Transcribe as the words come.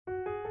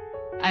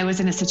I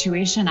was in a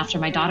situation after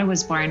my daughter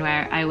was born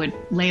where I would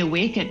lay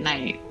awake at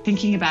night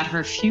thinking about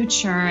her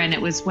future. And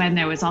it was when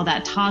there was all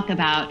that talk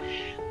about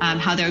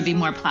how there would be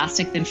more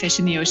plastic than fish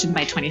in the ocean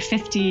by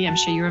 2050. I'm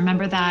sure you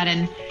remember that.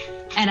 And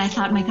I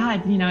thought, my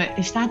God,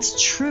 if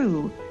that's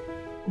true,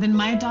 then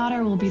my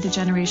daughter will be the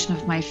generation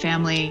of my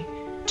family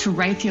to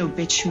write the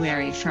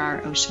obituary for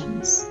our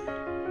oceans.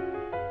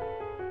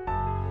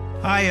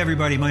 Hi,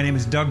 everybody. My name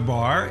is Doug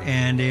Barr,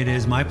 and it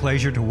is my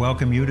pleasure to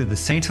welcome you to the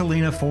St.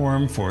 Helena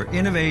Forum for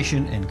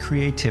Innovation and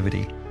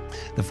Creativity.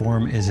 The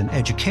Forum is an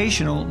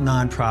educational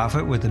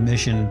nonprofit with a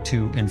mission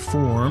to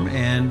inform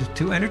and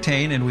to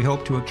entertain, and we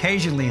hope to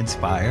occasionally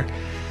inspire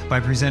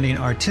by presenting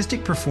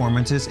artistic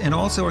performances and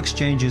also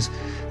exchanges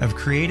of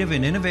creative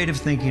and innovative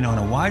thinking on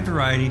a wide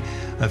variety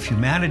of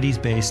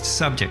humanities-based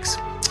subjects.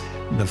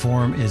 The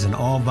Forum is an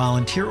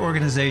all-volunteer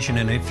organization,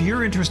 and if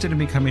you're interested in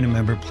becoming a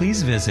member,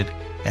 please visit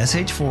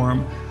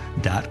shforum.org.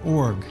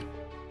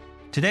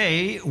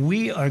 Today,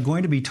 we are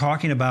going to be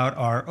talking about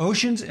our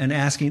oceans and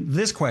asking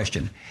this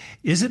question: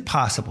 is it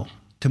possible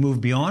to move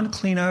beyond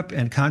cleanup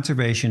and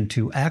conservation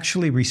to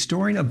actually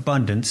restoring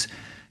abundance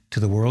to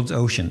the world's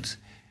oceans?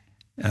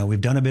 We've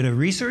done a bit of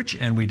research,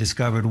 and we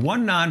discovered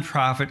one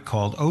nonprofit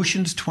called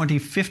Oceans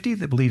 2050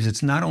 that believes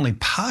it's not only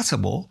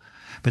possible,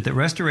 but that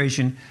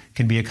restoration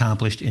can be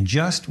accomplished in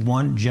just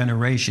one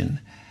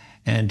generation.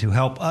 And to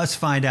help us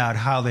find out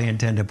how they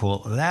intend to pull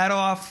that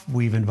off,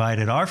 we've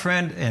invited our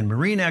friend and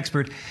marine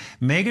expert,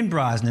 Meaghan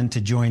Brosnan, to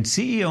join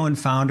CEO and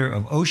founder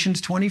of Oceans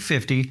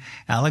 2050,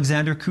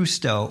 Alexandra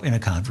Cousteau, in a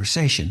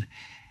conversation.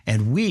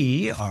 And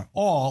we are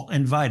all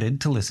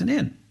invited to listen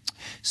in.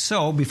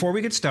 So before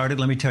we get started,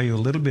 let me tell you a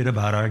little bit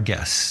about our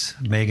guests.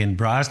 Meaghan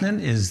Brosnan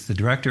is the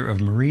Director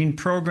of Marine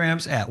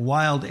Programs at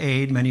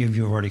WILDAID. Many of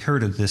you have already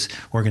heard of this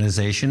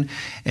organization.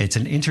 It's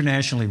an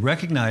internationally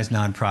recognized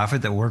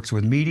nonprofit that works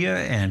with media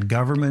and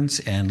governments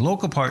and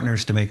local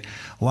partners to make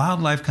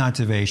wildlife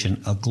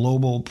conservation a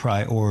global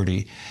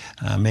priority.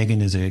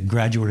 Meaghan is a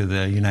graduate of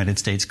the United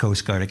States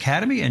Coast Guard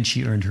Academy, and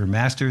she earned her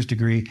master's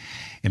degree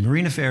in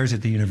marine affairs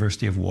at the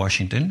University of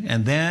Washington.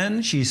 And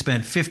then she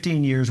spent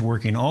 15 years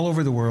working all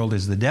over the world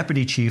as the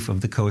deputy chief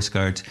of the Coast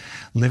Guard's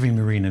Living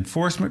Marine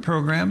Enforcement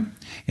Program.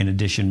 In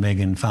addition,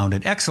 Meaghan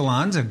founded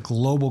Exelons, a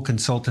global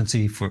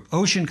consultancy for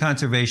ocean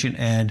conservation,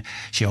 and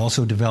she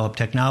also developed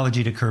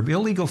technology to curb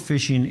illegal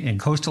fishing in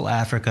coastal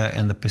Africa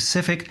and the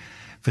Pacific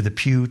for the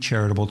Pew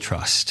Charitable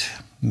Trust.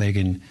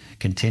 Meaghan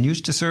continues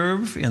to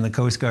serve in the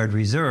Coast Guard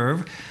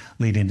Reserve,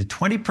 leading the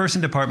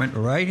 20-person department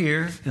right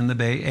here in the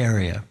Bay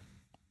Area.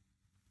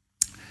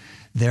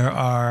 There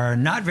are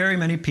not very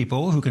many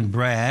people who can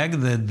brag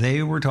that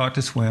they were taught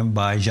to swim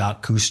by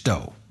Jacques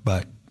Cousteau,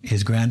 but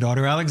his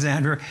granddaughter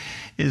Alexandra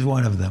is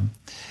one of them.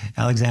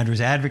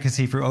 Alexandra's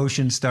advocacy for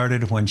oceans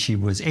started when she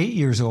was 8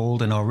 years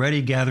old and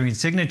already gathering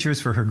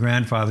signatures for her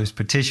grandfather's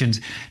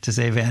petitions to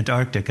save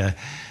Antarctica.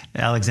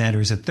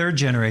 Alexandra is a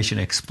third-generation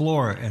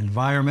explorer,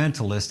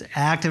 environmentalist,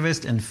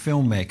 activist, and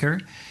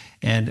filmmaker.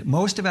 And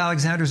most of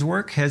Alexandra's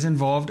work has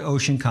involved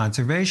ocean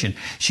conservation.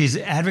 She's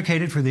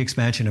advocated for the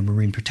expansion of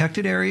marine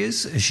protected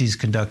areas. She's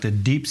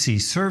conducted deep sea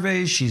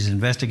surveys. She's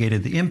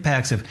investigated the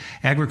impacts of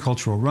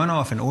agricultural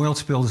runoff and oil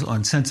spills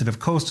on sensitive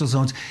coastal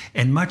zones,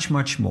 and much,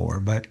 much more.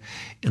 But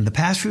in the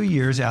past few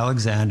years,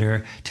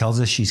 Alexandra tells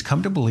us she's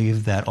come to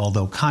believe that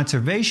although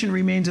conservation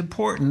remains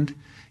important,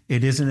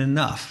 it isn't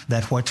enough,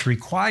 that what's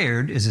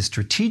required is a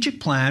strategic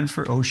plan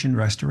for ocean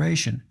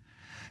restoration.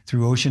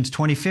 Through Oceans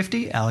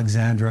 2050,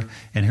 Alexandra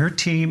and her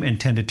team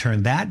intend to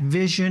turn that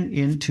vision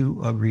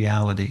into a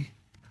reality.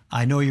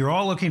 I know you're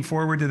all looking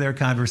forward to their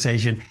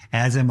conversation,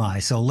 as am I.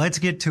 So let's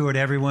get to it,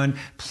 everyone.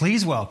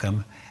 Please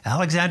welcome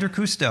Alexandra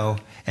Cousteau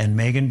and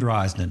Meaghan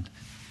Brosnan.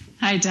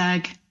 Hi,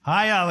 Doug.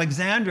 Hi,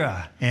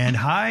 Alexandra. And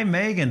hi,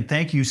 Meaghan.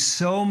 Thank you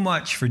so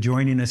much for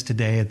joining us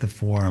today at the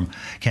Forum.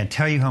 Can't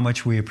tell you how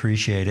much we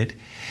appreciate it.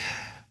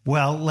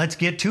 Well, let's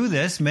get to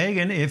this.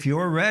 Meaghan, if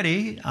you're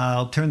ready,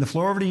 I'll turn the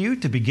floor over to you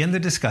to begin the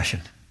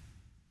discussion.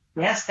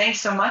 Yes,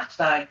 thanks so much,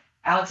 Doug.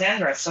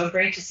 Alexandra, so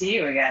great to see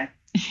you again.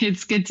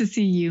 It's good to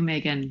see you,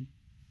 Meaghan.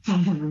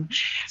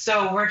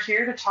 So we're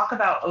here to talk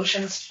about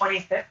Oceans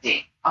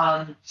 2050.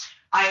 And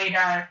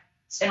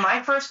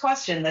my first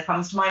question that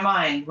comes to my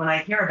mind when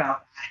I hear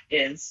about that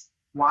is,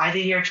 why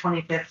the year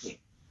 2050?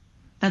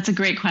 That's a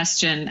great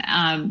question.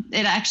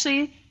 It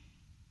actually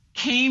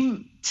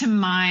came to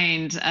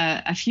mind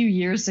a few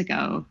years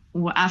ago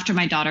after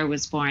my daughter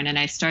was born, and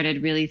I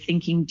started really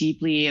thinking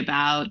deeply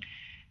about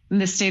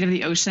the state of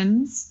the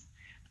oceans.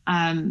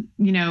 I've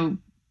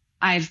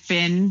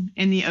been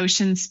in the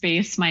ocean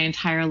space my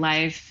entire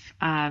life.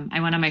 I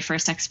went on my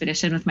first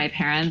expedition with my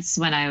parents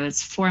when I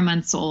was 4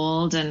 months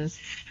old, and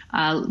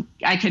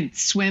I could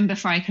swim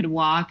before I could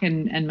walk,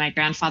 and my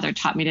grandfather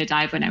taught me to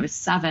dive when I was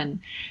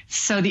 7.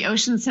 So the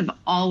oceans have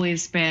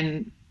always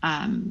been,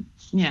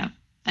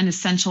 an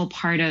essential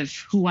part of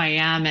who I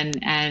am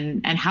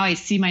and how I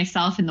see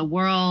myself in the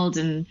world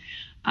and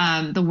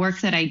the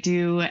work that I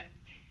do.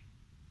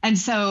 And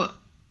so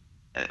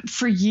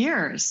for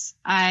years,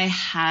 I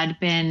had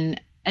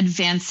been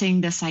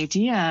advancing this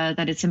idea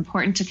that it's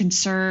important to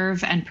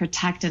conserve and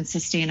protect and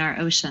sustain our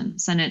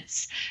oceans. And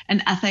it's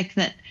an ethic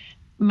that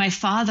my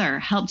father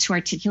helped to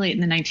articulate in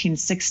the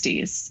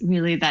 1960s,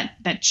 really,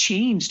 that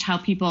changed how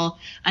people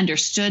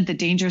understood the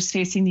dangers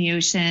facing the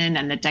ocean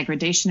and the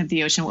degradation of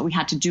the ocean, what we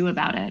had to do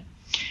about it.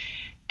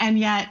 And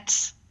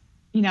yet,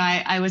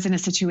 I was in a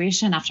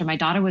situation after my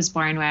daughter was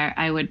born where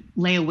I would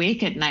lay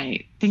awake at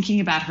night thinking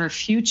about her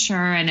future.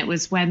 And it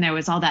was when there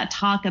was all that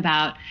talk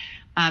about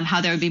how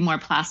there would be more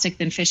plastic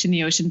than fish in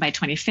the ocean by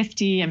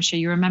 2050. I'm sure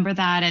you remember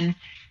that. And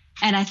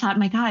I thought,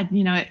 my God,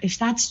 if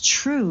that's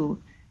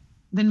true,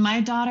 then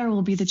my daughter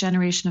will be the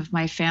generation of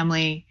my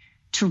family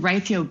to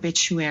write the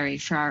obituary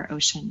for our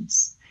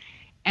oceans.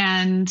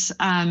 And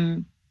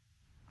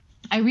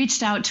I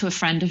reached out to a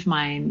friend of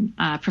mine,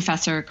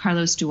 Professor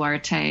Carlos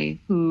Duarte,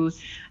 who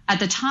at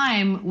the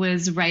time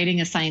was writing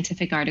a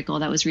scientific article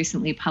that was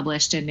recently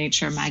published in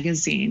Nature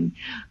magazine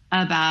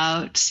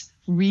about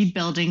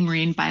rebuilding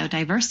marine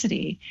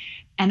biodiversity.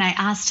 And I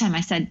asked him,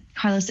 I said,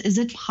 Carlos, is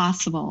it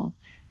possible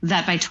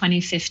that by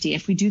 2050,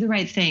 if we do the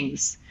right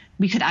things,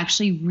 we could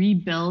actually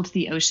rebuild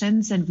the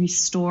oceans and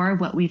restore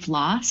what we've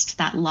lost,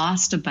 that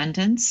lost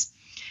abundance?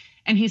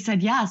 And he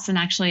said, yes. And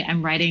actually,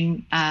 I'm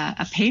writing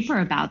a paper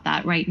about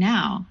that right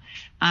now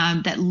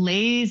that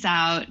lays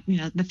out,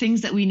 the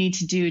things that we need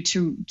to do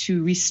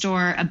to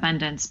restore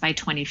abundance by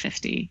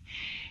 2050.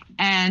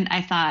 And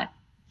I thought,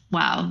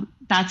 wow,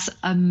 that's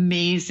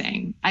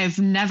amazing. I've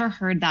never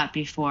heard that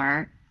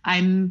before.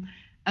 I'm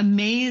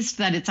amazed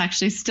that it's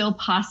actually still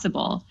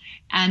possible.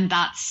 And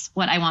that's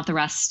what I want the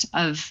rest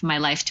of my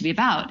life to be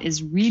about,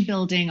 is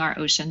rebuilding our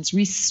oceans,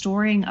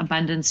 restoring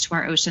abundance to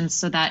our oceans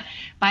so that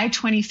by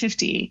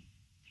 2050,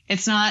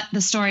 it's not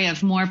the story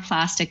of more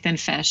plastic than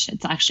fish.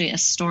 It's actually a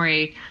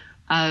story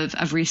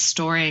of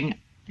restoring,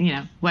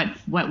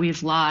 what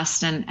we've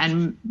lost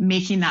and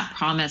making that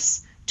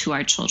promise to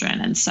our children.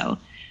 And so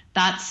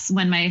that's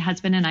when my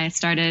husband and I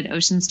started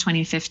Oceans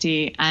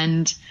 2050.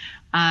 And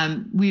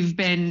we've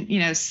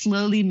been,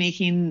 slowly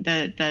making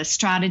the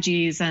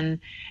strategies and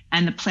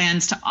the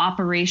plans to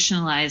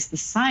operationalize the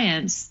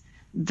science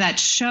that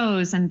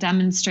shows and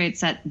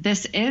demonstrates that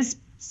this is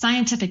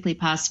scientifically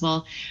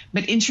possible.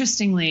 But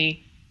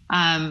interestingly,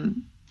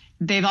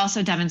 they've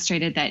also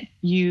demonstrated that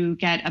you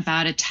get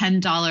about a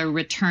 $10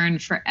 return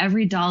for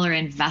every dollar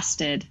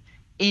invested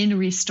in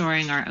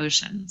restoring our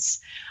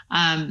oceans.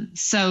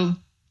 So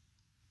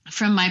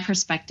from my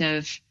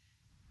perspective,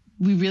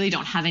 we really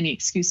don't have any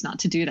excuse not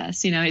to do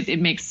this. It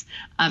makes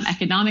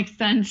economic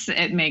sense.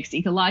 It makes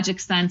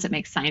ecologic sense. It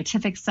makes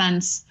scientific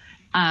sense.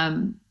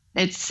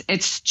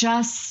 It's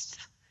just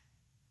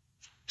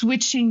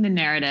switching the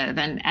narrative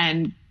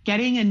and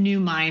getting a new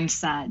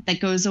mindset that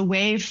goes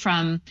away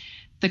from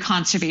the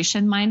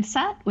conservation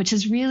mindset, which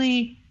is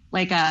really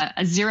like a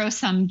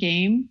zero-sum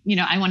game.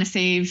 I want to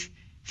save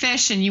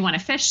fish and you want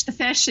to fish the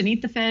fish and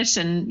eat the fish.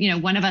 And,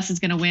 one of us is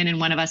going to win and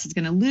one of us is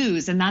going to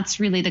lose. And that's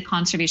really the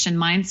conservation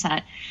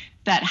mindset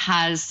that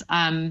has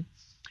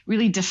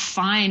really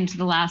defined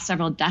the last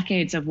several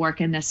decades of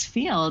work in this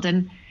field.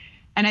 And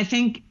I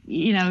think,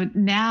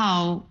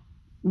 now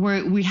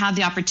we have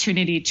the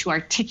opportunity to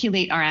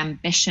articulate our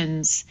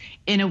ambitions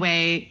in a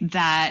way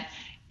that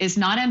is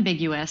not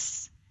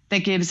ambiguous,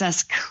 that gives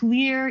us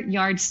clear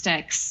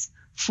yardsticks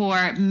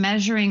for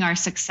measuring our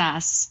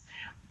success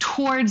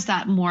towards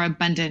that more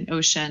abundant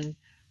ocean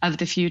of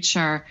the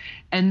future.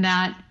 And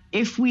that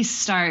if we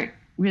start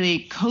really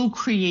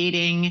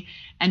co-creating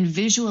and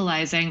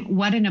visualizing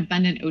what an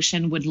abundant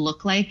ocean would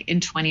look like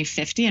in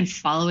 2050 and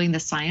following the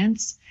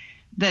science,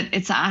 that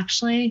it's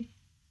actually,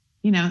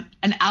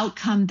 an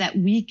outcome that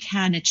we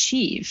can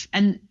achieve.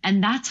 And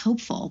that's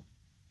hopeful.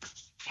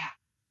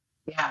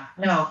 Yeah,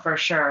 no, for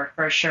sure.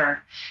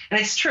 And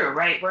it's true,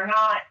 right?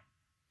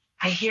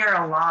 I hear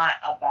a lot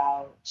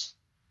about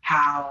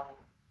how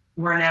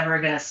we're never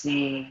going to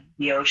see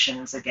the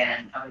oceans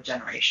again of a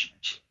generation or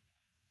two.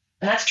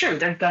 And that's true.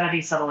 They're going to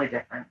be subtly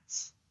different.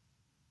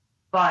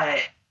 But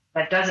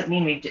that doesn't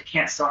mean we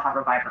can't still have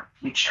a vibrant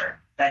future.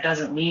 That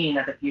doesn't mean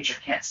that the future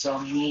can't still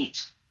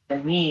meet the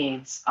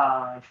needs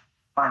of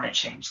climate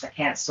change, that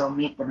can't still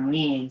meet the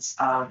needs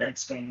of an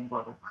expanding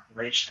global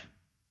population.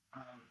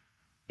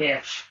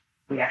 If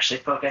we actually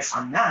focus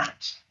on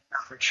that,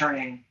 not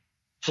returning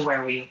to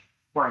where we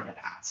were in the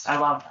past. I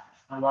love that.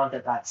 I love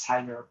that that's how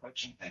you're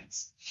approaching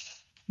things.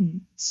 Mm-hmm.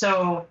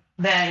 So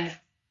then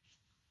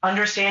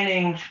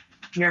understanding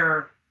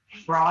your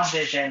broad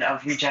vision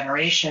of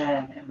regeneration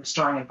and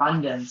restoring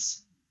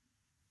abundance,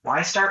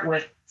 why start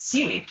with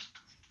seaweed?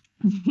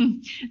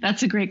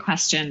 That's a great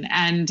question.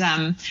 And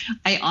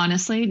I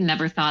honestly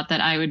never thought that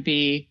I would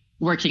be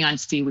working on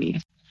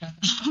seaweed.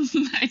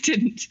 I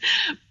didn't.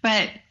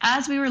 But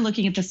as we were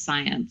looking at the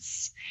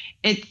science,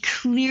 it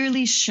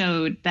clearly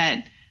showed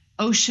that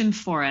ocean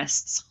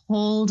forests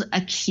hold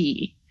a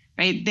key,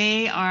 right?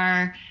 They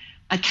are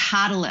a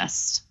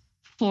catalyst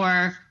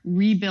for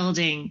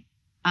rebuilding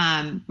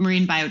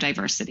marine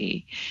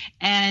biodiversity.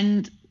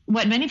 And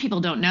what many people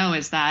don't know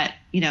is that,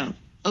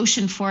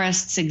 ocean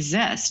forests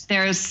exist.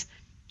 There's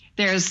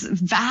There's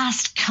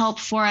vast kelp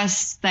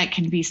forests that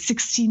can be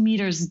 60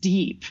 meters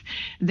deep.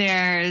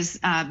 There's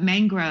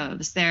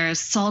mangroves, there's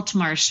salt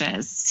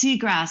marshes,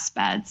 seagrass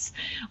beds.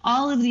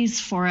 All of these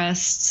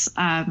forests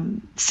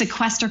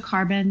sequester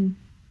carbon.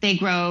 They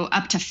grow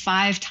up to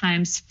 5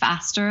 times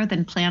faster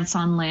than plants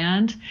on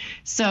land.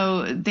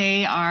 So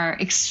they are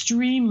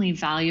extremely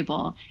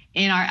valuable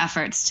in our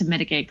efforts to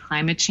mitigate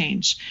climate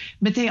change.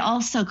 But they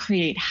also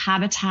create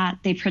habitat.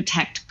 They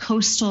protect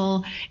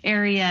coastal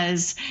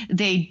areas.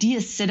 They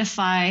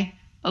deacidify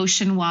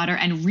ocean water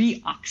and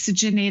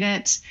reoxygenate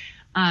it.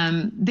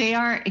 They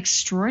are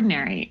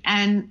extraordinary.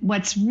 And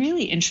what's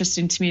really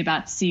interesting to me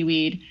about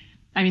seaweed,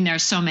 I mean, there are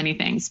so many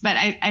things, but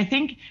I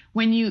think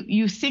when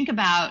you think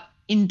about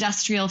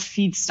industrial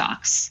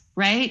feedstocks,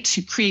 right,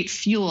 to create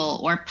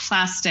fuel or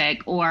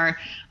plastic or,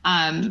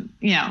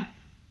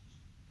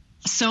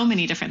 so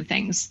many different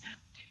things.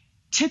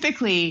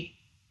 Typically,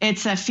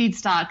 it's a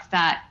feedstock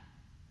that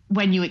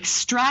when you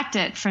extract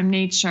it from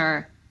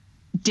nature,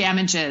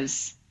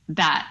 damages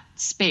that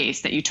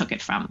space that you took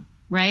it from,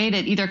 right?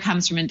 It either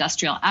comes from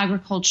industrial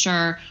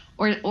agriculture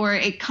or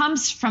it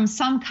comes from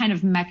some kind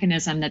of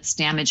mechanism that's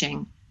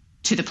damaging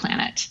to the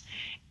planet.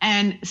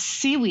 And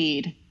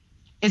seaweed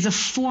is a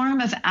form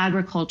of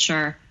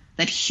agriculture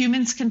that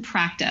humans can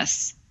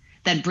practice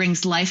that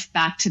brings life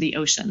back to the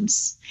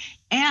oceans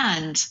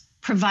and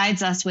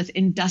provides us with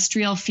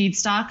industrial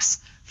feedstocks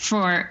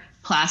for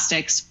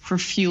plastics, for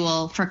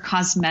fuel, for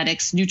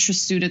cosmetics,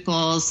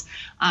 nutraceuticals,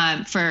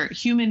 for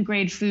human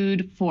grade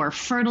food, for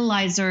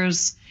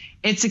fertilizers.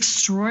 It's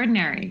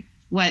extraordinary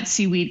what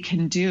seaweed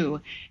can do.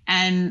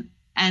 And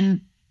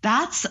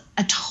that's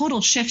a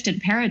total shift in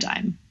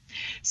paradigm.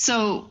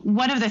 So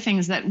one of the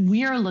things that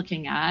we're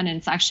looking at, and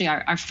it's actually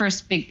our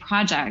first big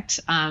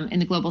project in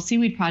the Global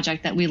Seaweed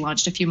Project that we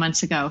launched a few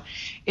months ago,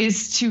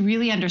 is to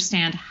really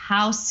understand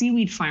how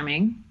seaweed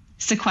farming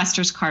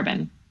sequesters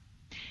carbon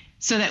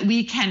so that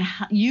we can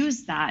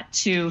use that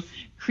to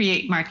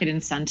create market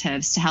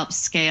incentives to help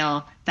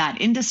scale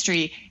that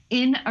industry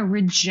in a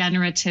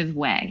regenerative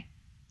way,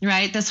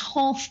 right? This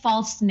whole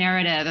false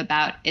narrative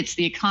about it's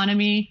the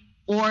economy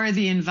or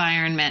the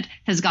environment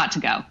has got to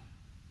go.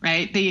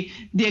 Right? The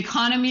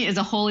economy is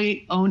a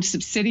wholly owned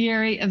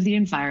subsidiary of the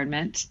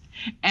environment.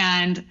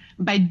 And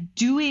by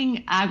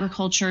doing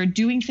agriculture,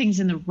 doing things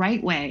in the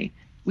right way,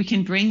 we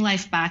can bring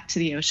life back to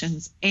the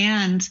oceans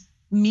and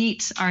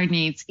meet our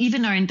needs,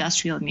 even our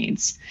industrial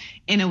needs,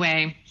 in a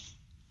way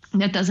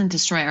that doesn't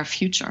destroy our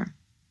future.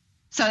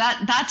 So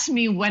that to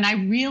me, when I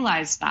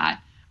realized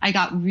that, I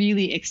got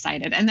really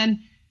excited. And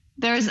then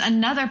there's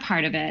another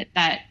part of it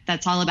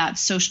that's all about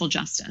social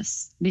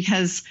justice,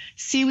 because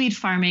seaweed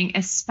farming,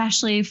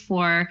 especially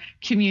for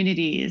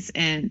communities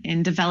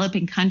in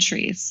developing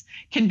countries,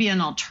 can be an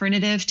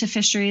alternative to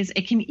fisheries.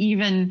 It can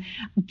even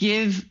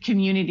give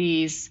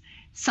communities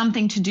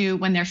something to do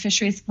when their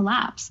fisheries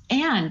collapse.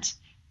 And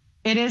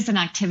it is an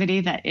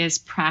activity that is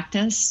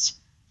practiced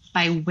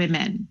by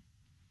women.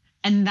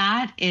 And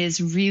that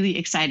is really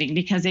exciting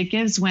because it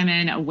gives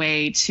women a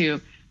way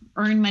to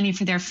earn money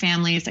for their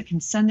families, that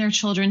can send their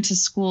children to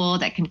school,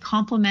 that can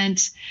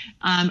complement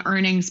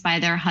earnings by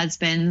their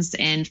husbands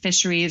in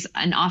fisheries.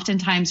 And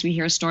oftentimes we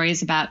hear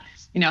stories about,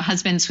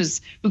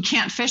 husbands who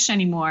can't fish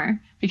anymore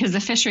because the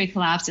fishery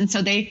collapsed. And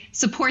so they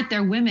support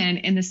their women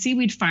in the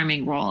seaweed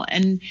farming role.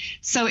 And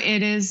so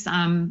it is,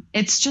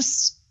 it's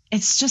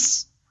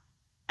just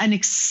an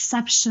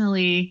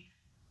exceptionally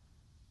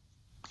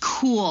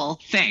cool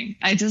thing.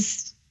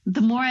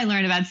 The more I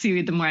learn about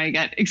seaweed, the more I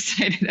get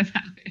excited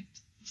about it.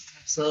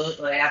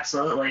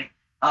 Absolutely.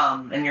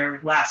 And your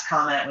last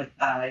comment with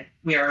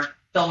we are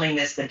filming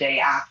this the day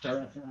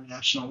after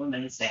International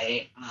Women's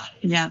Day,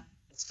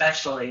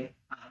 especially.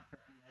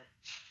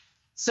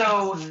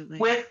 So absolutely.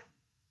 with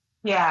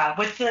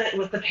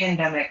the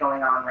pandemic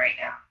going on right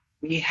now,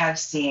 we have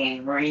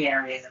seen marine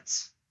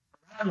areas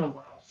around the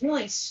world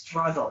really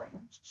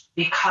struggling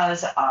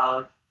because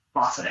of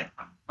loss of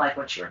income, like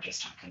what you were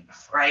just talking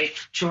about, right?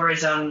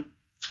 Tourism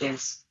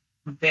is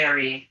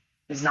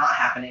not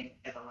happening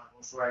at the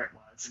levels where it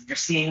was. And you're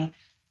seeing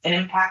it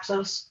impact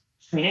those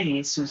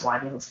communities whose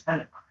livelihoods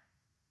depend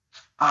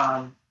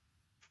upon it.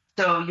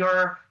 So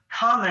your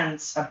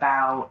comments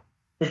about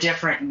the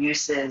different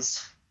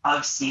uses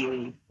of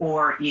seaweed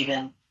or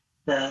even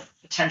the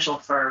potential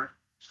for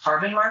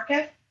carbon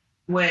market,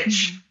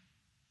 which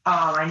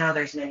I know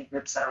there's many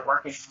groups that are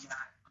working on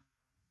that,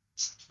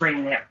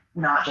 bringing it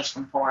not just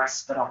from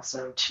forests, but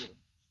also to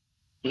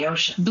the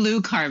ocean.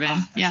 Blue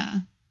carbon, yeah.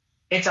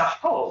 It's a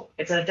hope.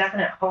 It's a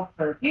definite hope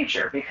for the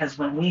future, because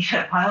when we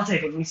at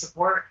WILDAID, when we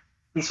support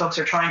these folks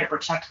who are trying to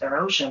protect their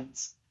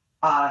oceans,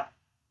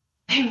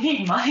 they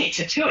need money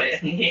to do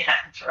it in the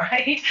end,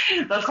 right?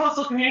 The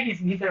coastal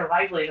communities need their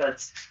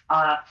livelihoods.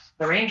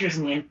 The rangers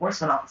and the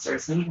enforcement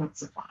officers need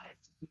supplies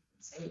to keep them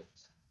safe,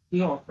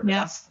 fuel for the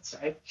vessels,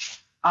 right?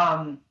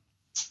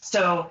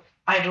 So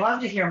I'd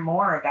love to hear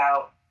more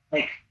about,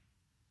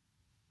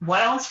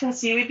 what else can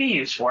seaweed be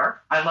used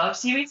for? I love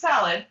seaweed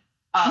salad.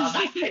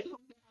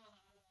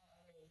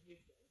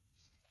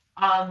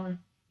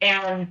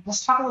 And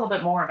let's talk a little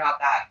bit more about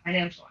that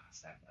financial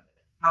aspect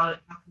of it.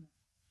 How can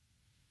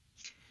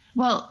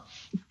Well,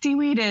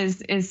 seaweed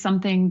is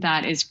something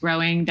that is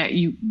growing, that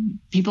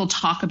people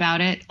talk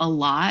about it a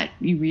lot.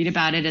 You read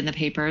about it in the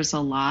papers a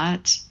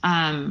lot.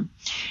 And,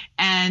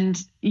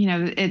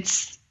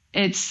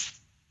 it's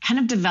kind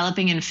of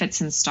developing in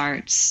fits and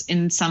starts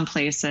in some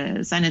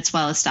places, and it's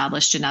well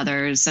established in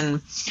others.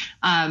 And,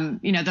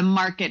 the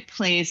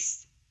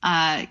marketplace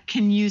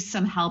can use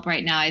some help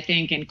right now, I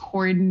think, in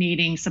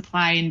coordinating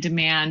supply and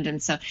demand.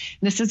 And so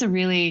this is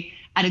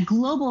at a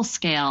global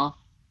scale,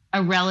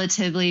 a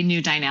relatively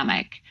new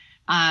dynamic.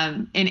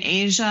 In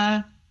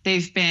Asia,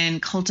 they've been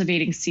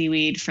cultivating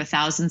seaweed for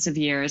thousands of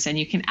years, and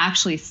you can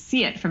actually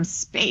see it from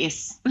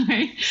space.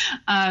 Right?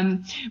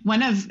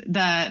 One of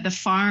the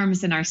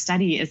farms in our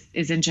study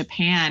is in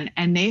Japan,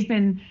 and they've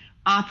been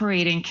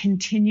operating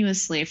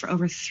continuously for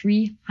over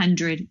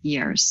 300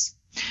 years.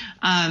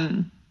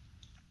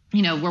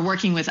 We're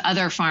working with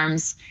other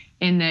farms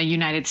in the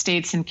United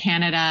States and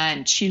Canada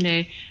and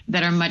Chile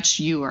that are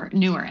much newer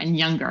and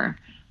younger.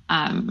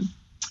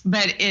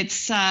 But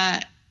it's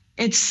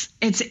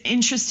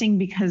interesting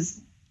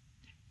because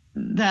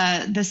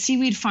the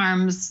seaweed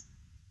farms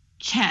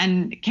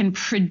can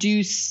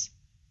produce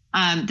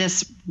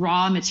this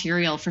raw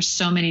material for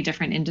so many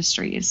different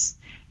industries.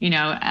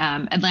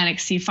 Atlantic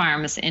Sea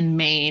Farms in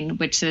Maine,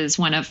 which is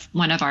one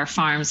of our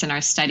farms in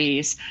our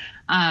studies.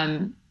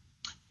 The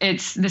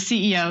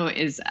CEO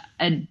is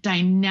a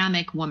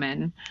dynamic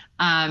woman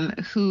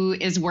who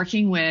is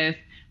working with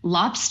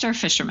lobster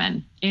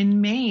fishermen in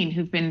Maine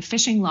who've been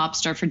fishing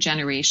lobster for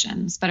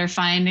generations, but are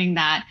finding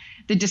that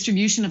the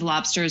distribution of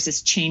lobsters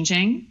is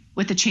changing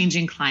with the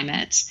changing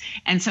climate.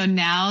 And so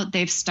now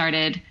they've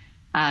started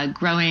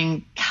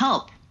growing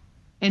kelp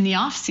in the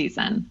off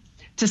season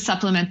to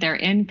supplement their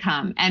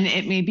income. And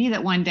it may be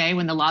that one day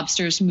when the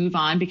lobsters move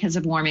on because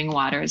of warming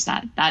waters,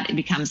 that it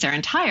becomes their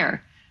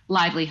entire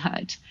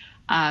livelihood.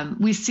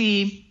 We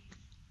see,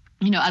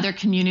 other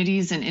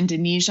communities in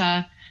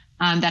Indonesia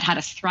that had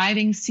a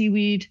thriving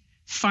seaweed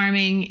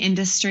farming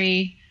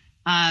industry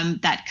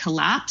that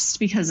collapsed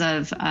because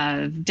of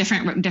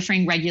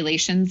differing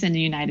regulations in the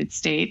United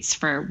States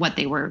for what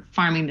they were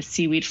farming the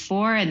seaweed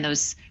for. And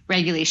those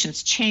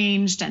regulations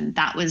changed. And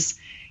that was,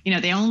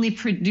 they only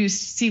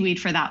produced seaweed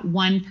for that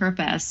one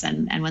purpose.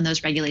 And when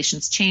those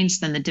regulations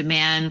changed, then the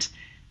demand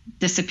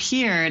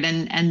disappeared,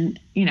 and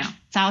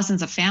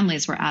thousands of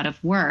families were out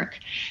of work.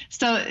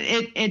 So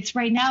it's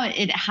right now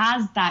it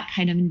has that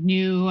kind of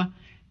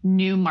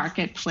new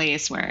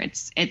marketplace where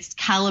it's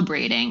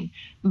calibrating.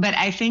 But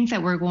I think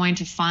that we're going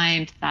to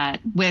find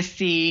that with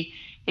the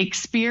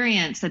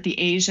experience that the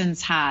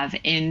Asians have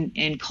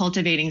in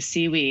cultivating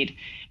seaweed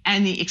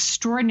and the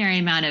extraordinary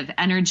amount of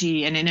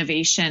energy and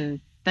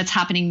innovation that's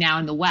happening now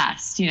in the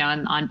West,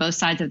 on both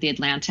sides of the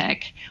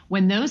Atlantic,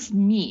 when those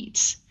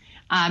meet,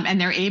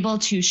 and they're able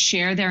to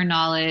share their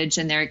knowledge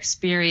and their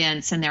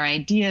experience and their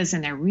ideas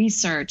and their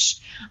research,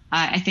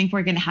 I think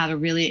we're going to have a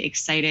really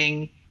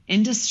exciting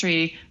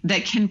industry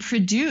that can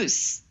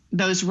produce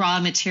those raw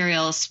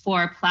materials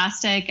for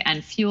plastic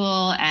and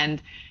fuel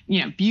and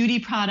beauty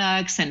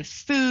products and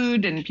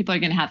food, and people are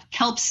going to have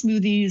kelp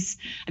smoothies.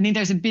 I think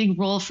there's a big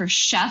role for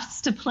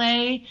chefs to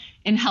play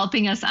in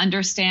helping us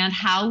understand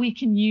how we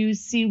can use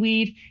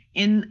seaweed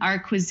in our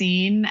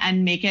cuisine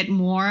and make it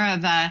more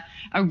of a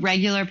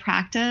regular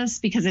practice,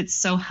 because it's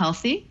so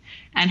healthy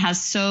and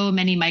has so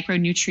many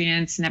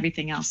micronutrients and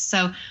everything else.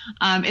 So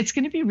it's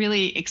going to be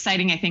really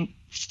exciting, I think,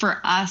 for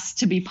us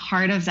to be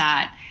part of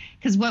that,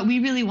 because what we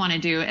really want to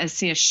do is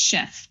see a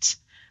shift.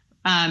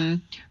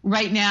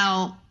 Right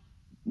now,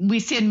 we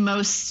see in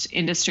most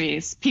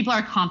industries, people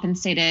are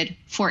compensated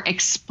for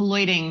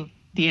exploiting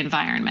the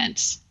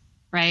environment,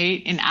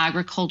 right? In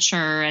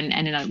agriculture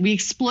we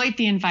exploit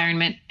the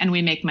environment and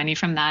we make money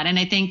from that. And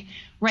I think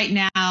right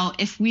now,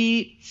 if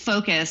we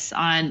focus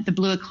on the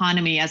blue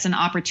economy as an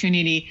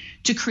opportunity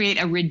to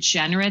create a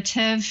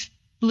regenerative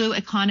blue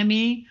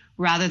economy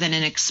rather than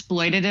an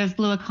exploitative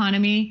blue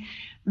economy,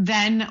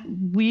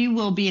 then we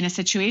will be in a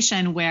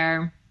situation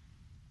where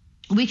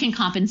we can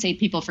compensate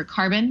people for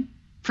carbon,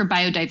 for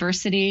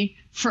biodiversity,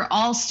 for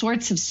all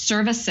sorts of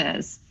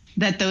services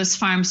that those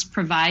farms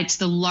provide to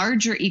the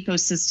larger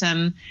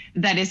ecosystem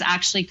that is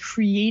actually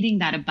creating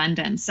that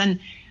abundance. And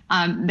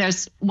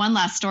there's one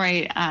last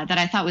story that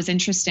I thought was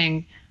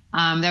interesting.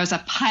 There was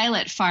a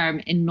pilot farm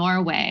in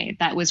Norway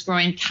that was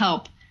growing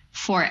kelp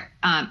for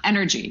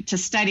energy, to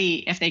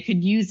study if they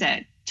could use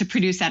it to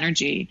produce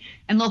energy.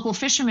 And local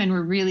fishermen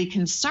were really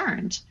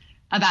concerned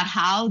about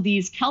how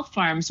these kelp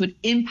farms would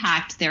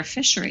impact their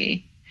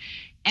fishery.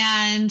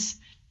 And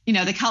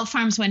the kelp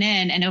farms went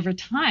in, and over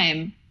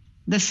time,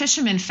 the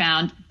fishermen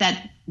found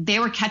that they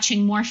were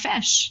catching more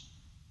fish.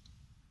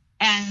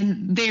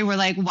 And they were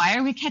like, why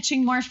are we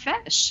catching more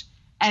fish?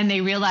 And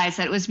they realized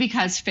that it was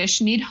because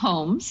fish need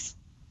homes,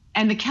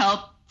 and the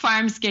kelp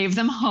farms gave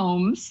them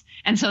homes.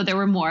 And so there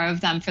were more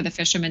of them for the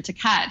fishermen to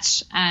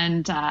catch.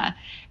 And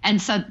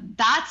so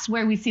that's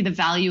where we see the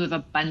value of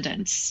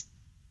abundance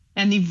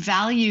and the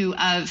value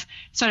of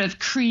sort of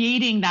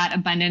creating that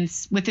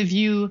abundance with a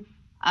view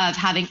of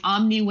having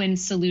omni-win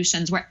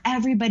solutions where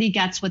everybody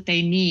gets what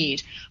they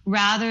need,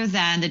 rather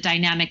than the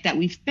dynamic that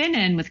we've been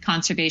in with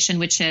conservation,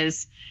 which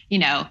is,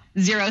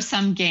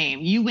 zero-sum game.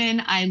 You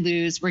win, I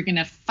lose. We're going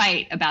to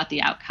fight about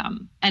the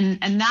outcome. And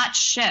that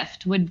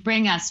shift would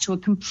bring us to a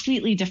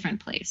completely different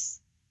place.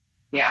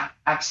 Yeah,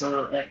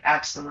 absolutely.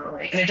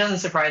 Absolutely. And it doesn't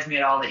surprise me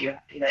at all that you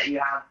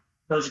have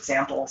those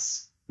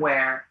examples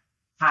where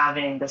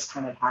having this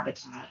kind of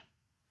habitat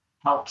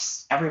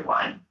helps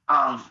everyone.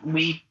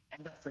 We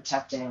end up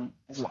protecting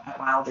at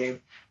WILDAID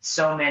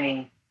so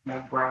many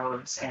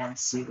mangroves and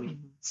seaweed,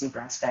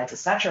 seagrass beds,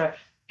 etc.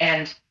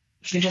 And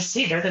you can just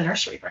see they're the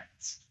nursery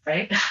rhymes,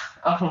 right,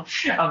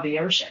 of the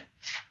ocean.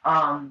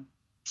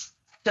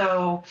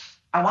 So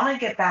I want to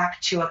get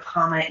back to a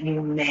comment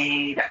you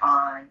made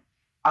on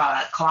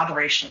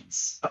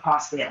collaborations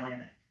across the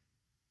Atlantic.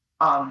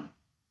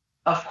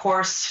 Of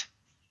course,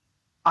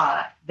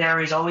 there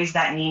is always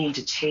that need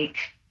to take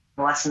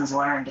lessons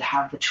learned, to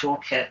have the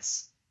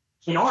toolkits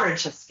in order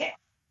to scale,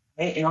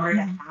 right? In order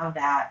to have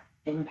that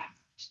impact.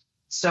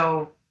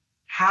 So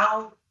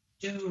how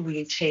do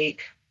we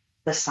take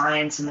the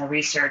science and the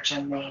research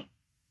and the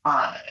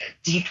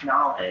deep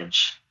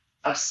knowledge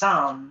of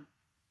some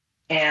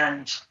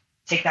and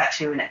take that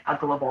to a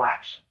global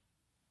action?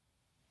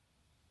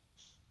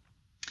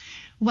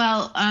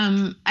 Well,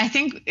 I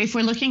think if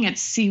we're looking at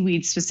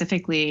seaweed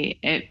specifically,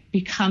 it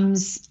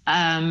becomes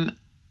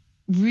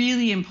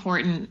really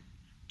important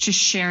to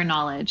share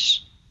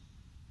knowledge.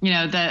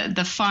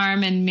 The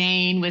farm in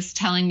Maine was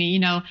telling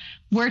me,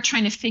 we're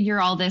trying to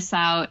figure all this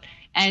out.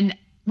 And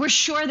we're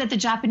sure that the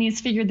Japanese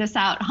figured this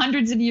out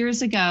hundreds of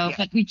years ago,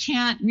 but we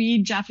can't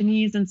read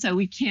Japanese. And so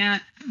we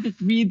can't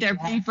read their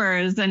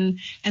papers and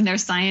their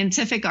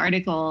scientific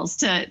articles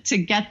to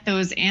get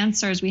those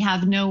answers. We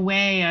have no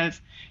way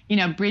of,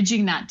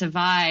 bridging that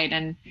divide.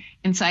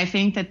 And so I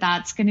think that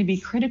that's going to be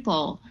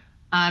critical.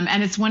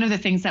 And it's one of the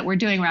things that we're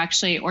doing. We're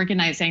actually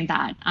organizing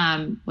that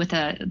with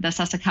the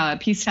Sasakawa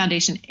Peace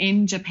Foundation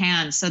in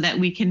Japan, so that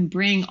we can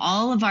bring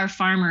all of our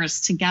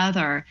farmers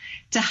together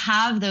to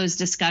have those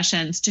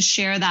discussions, to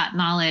share that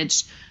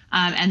knowledge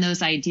and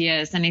those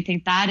ideas. And I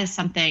think that is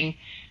something,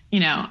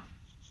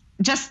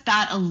 just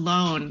that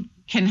alone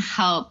can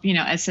help,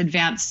 us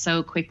advance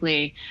so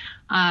quickly.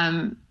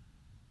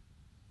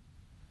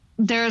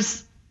 There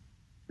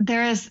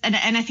is,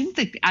 and I think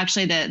that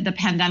actually the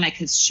pandemic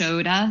has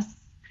showed us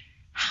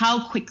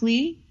how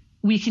quickly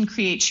we can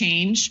create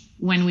change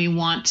when we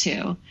want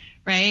to,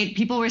 right?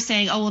 People were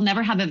saying, we'll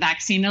never have a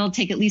vaccine. It'll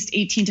take at least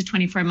 18 to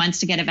 24 months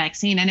to get a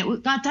vaccine. And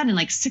it got done in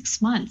like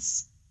 6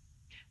 months.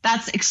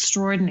 That's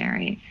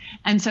extraordinary.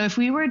 And so if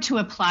we were to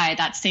apply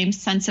that same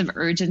sense of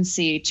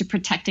urgency to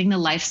protecting the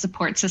life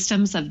support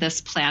systems of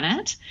this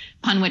planet,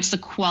 upon which the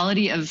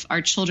quality of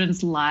our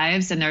children's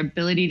lives and their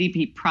ability to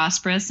be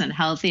prosperous and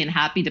healthy and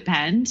happy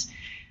depend,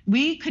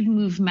 we could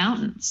move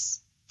mountains.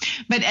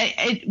 But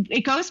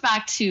it goes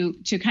back to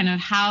kind of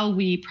how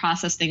we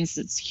process things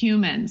as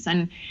humans.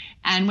 And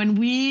when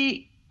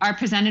we are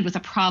presented with a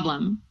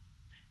problem,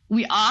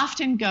 we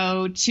often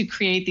go to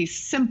create these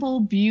simple,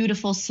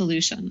 beautiful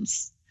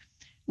solutions,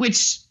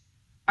 which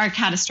are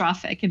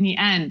catastrophic in the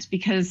end,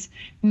 because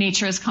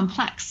nature is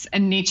complex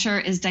and nature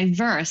is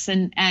diverse.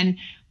 And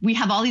we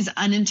have all these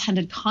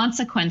unintended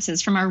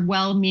consequences from our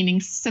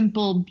well-meaning,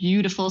 simple,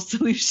 beautiful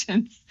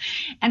solutions.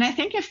 And I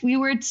think if we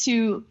were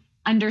to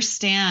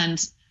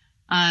understand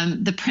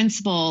the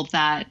principle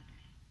that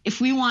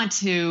if we want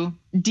to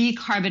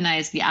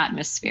decarbonize the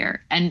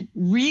atmosphere and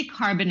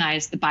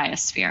recarbonize the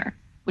biosphere,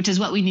 which is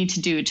what we need to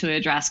do to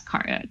address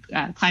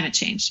climate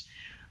change,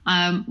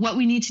 what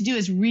we need to do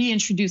is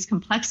reintroduce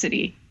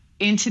complexity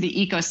into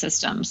the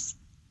ecosystems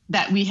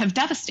that we have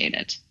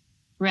devastated,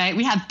 right?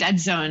 We have dead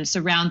zones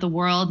around the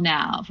world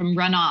now, from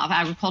runoff,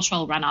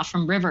 agricultural runoff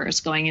from rivers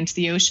going into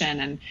the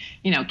ocean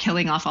and,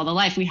 killing off all the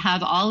life. We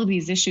have all of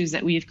these issues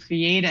that we've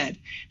created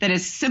that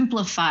has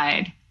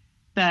simplified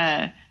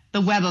the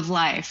web of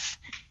life,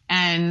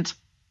 and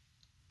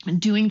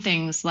doing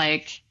things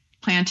like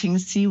planting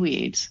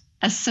seaweed,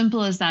 as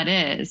simple as that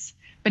is,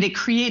 but it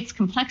creates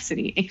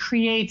complexity. It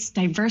creates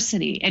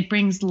diversity. It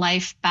brings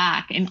life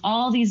back in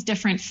all these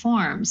different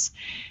forms.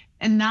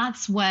 And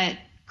that's what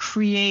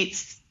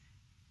creates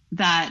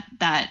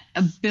that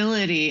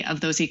ability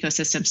of those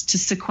ecosystems to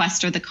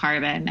sequester the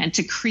carbon and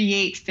to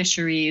create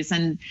fisheries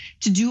and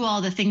to do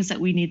all the things that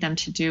we need them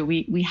to do.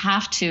 We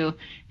have to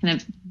kind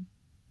of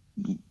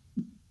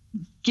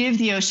give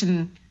the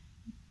ocean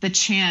the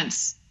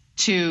chance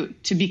to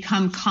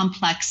become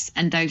complex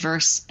and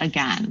diverse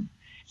again.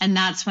 And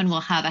that's when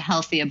we'll have a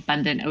healthy,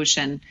 abundant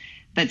ocean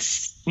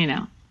that's,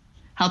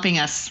 helping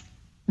us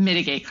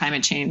mitigate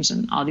climate change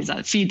and all these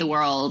other, feed the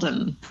world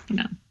and,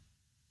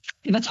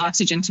 give us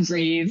oxygen to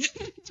breathe.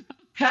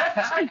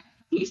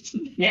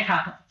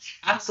 Yeah,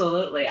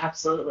 absolutely.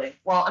 Absolutely.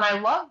 Well, and I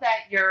love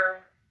that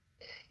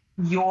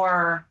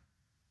your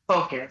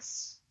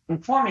focus in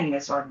forming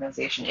this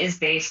organization is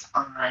based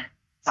on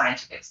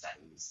scientific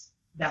studies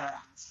that are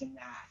asking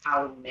that,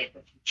 how do we make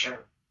the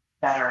future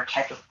better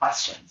type of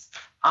questions.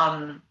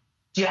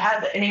 Do you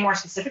have any more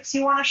specifics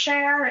you want to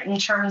share in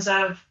terms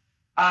of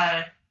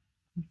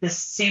the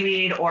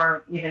seaweed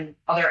or even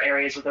other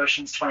areas with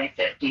Oceans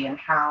 2050 and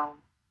how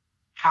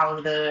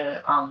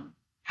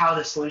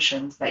the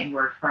solutions that you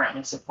are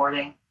currently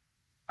supporting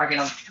are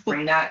going to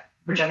bring that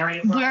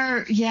regenerative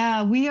growth?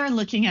 We are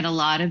looking at a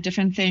lot of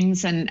different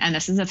things, and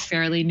this is a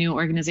fairly new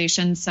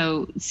organization.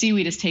 So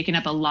seaweed has taken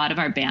up a lot of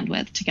our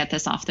bandwidth to get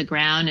this off the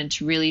ground and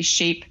to really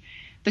shape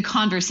the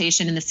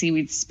conversation in the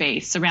seaweed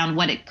space around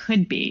what it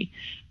could be.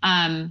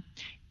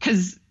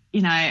 Because,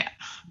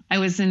 I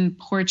was in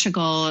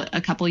Portugal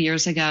a couple of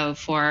years ago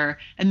for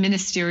a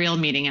ministerial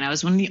meeting, and I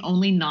was one of the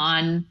only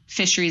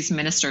non-fisheries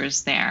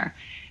ministers there.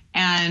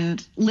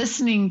 And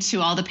listening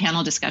to all the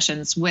panel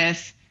discussions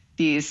with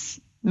these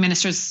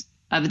ministers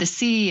of the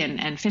sea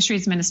and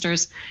fisheries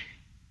ministers,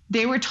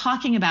 they were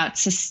talking about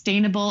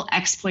sustainable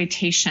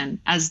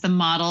exploitation as the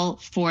model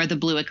for the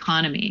blue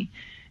economy.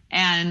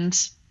 And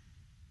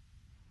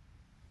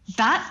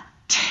that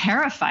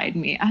terrified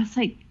me. I was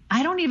like,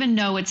 I don't even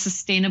know what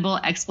sustainable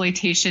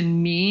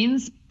exploitation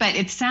means, but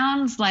it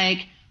sounds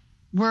like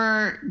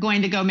we're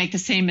going to go make the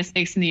same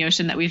mistakes in the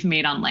ocean that we've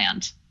made on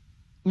land,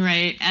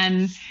 right?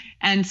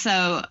 And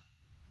so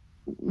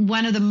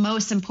one of the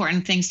most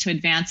important things to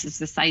advance is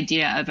this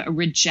idea of a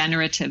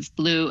regenerative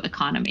blue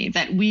economy,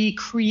 that we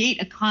create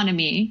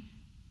economy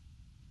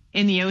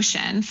in the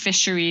ocean,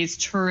 fisheries,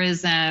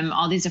 tourism,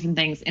 all these different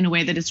things in a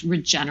way that is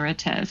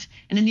regenerative.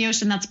 And in the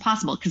ocean, that's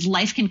possible because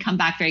life can come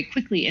back very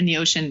quickly in the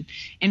ocean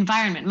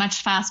environment,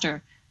 much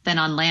faster than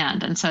on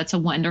land. And so it's a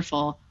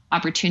wonderful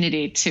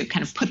opportunity to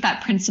kind of put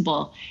that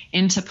principle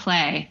into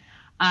play.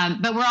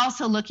 But we're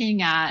also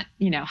looking at,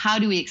 how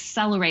do we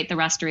accelerate the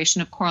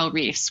restoration of coral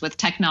reefs with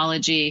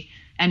technology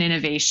and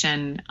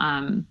innovation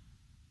and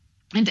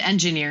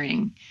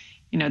engineering.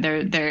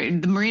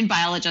 The marine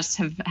biologists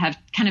have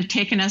kind of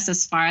taken us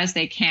as far as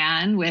they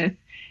can with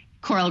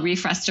coral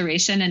reef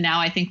restoration. And now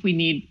I think we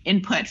need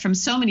input from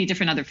so many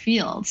different other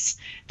fields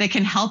that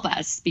can help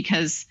us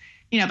because,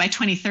 by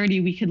 2030,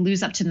 we could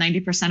lose up to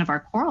 90% of our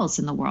corals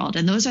in the world.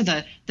 And those are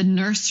the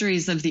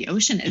nurseries of the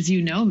ocean. As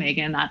you know,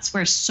 Meaghan, that's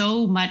where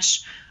so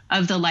much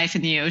of the life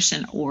in the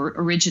ocean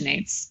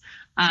originates.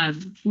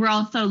 We're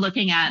also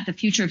looking at the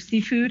future of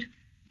seafood.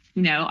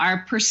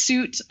 Our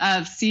pursuit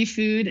of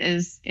seafood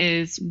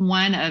is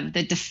one of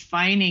the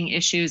defining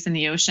issues in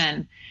the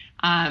ocean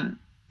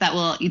that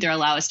will either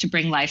allow us to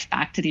bring life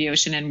back to the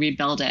ocean and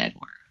rebuild it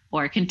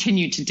or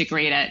continue to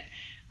degrade it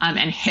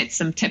and hit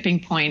some tipping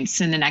points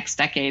in the next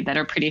decade that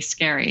are pretty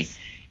scary.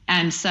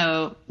 And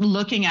so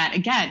looking at,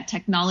 again,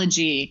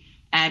 technology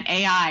and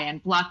AI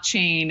and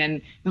blockchain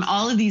and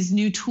all of these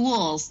new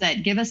tools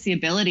that give us the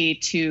ability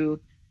to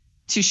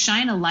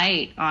shine a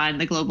light on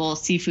the global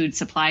seafood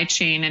supply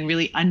chain and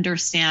really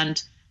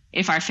understand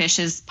if our fish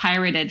is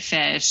pirated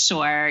fish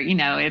or,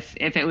 if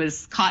it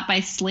was caught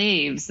by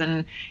slaves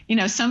and,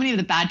 so many of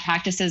the bad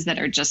practices that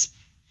are just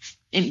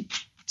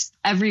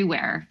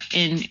everywhere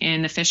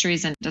in the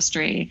fisheries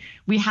industry.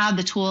 We have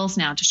the tools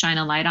now to shine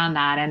a light on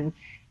that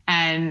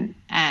and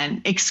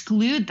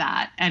exclude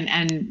that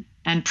and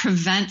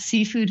prevent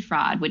seafood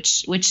fraud,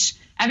 which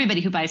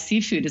everybody who buys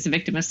seafood is a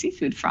victim of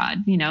seafood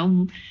fraud.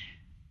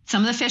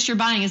 Some of the fish you're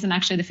buying isn't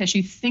actually the fish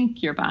you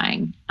think you're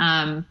buying.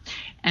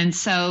 And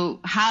so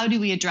how do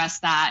we address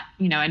that,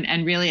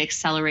 and really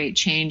accelerate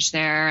change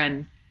there?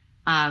 And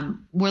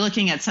we're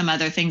looking at some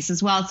other things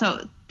as well.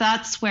 So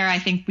that's where I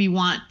think we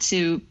want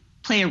to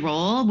play a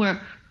role.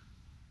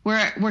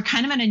 We're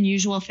kind of an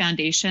unusual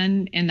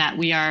foundation in that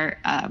we are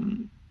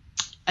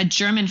a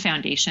German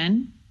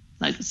foundation,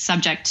 like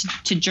subject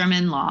to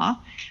German law.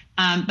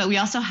 But we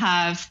also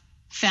have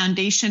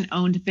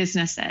foundation-owned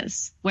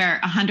businesses where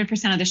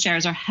 100% of the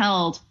shares are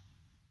held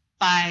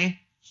by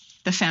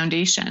the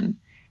foundation.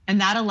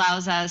 And that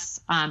allows us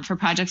for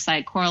projects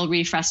like coral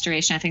reef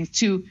restoration, I think,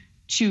 to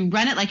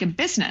run it like a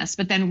business,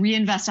 but then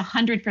reinvest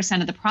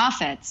 100% of the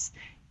profits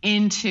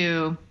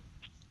into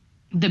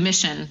the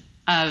mission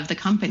of the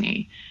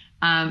company.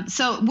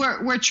 So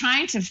we're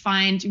trying to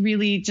find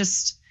really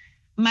just,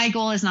 my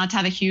goal is not to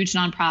have a huge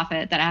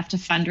nonprofit that I have to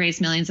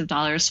fundraise millions of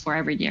dollars for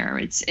every year.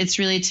 It's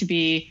really to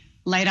be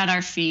light on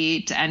our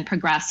feet and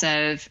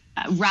progressive,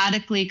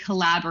 radically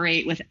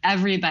collaborate with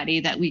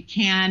everybody that we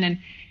can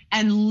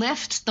and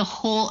lift the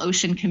whole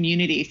ocean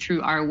community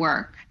through our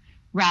work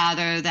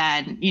rather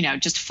than,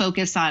 just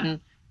focus on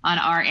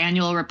our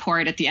annual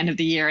report at the end of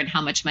the year and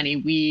how much money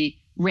we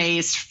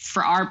raise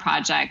for our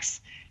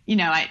projects.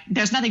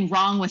 There's nothing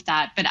wrong with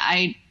that, but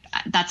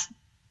that's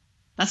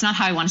not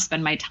how I want to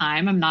spend my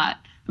time. I'm not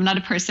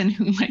a person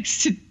who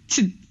likes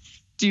to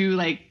do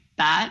like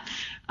that.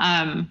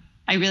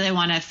 I really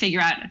want to figure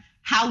out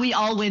how we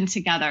all win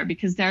together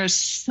because there are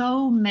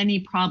so many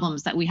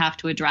problems that we have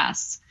to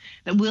address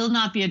that will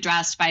not be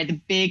addressed by the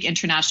big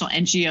international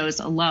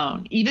NGOs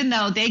alone. Even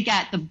though they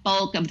get the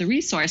bulk of the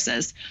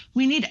resources,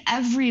 we need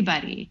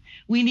everybody.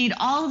 We need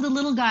all of the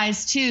little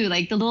guys too,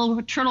 like the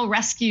little turtle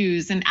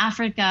rescues in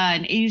Africa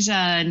and Asia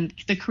and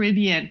the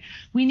Caribbean.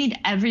 We need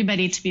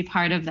everybody to be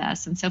part of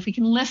this. And so if we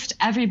can lift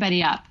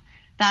everybody up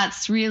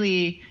that's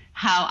really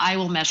how I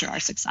will measure our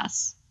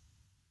success.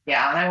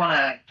 Yeah, and I want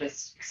to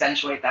just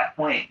accentuate that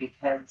point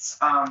because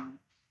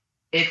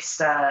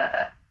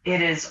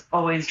it is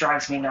always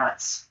drives me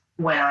nuts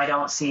when I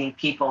don't see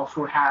people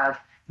who have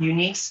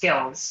unique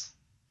skills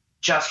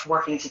just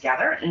working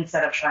together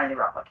instead of trying to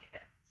replicate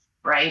it,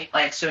 right?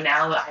 Like, so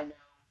now that I know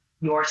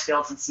your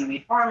skills in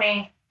seaweed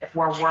farming, if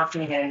we're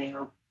working in a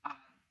new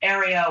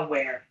area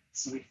where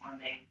seaweed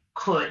farming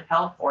could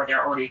help, or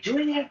they're already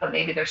doing it, but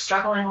maybe they're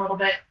struggling a little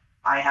bit,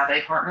 I have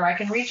a partner I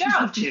can reach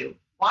out to.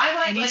 Why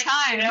not?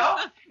 Anytime.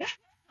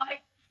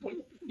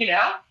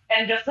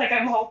 And just like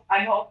I'm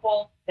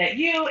hopeful that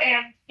you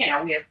and,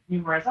 we have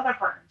numerous other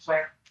partners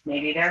where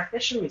maybe they're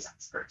fisheries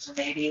experts or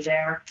maybe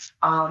they're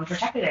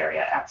protected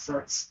area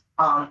experts,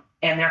 and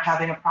they're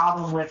having a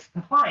problem with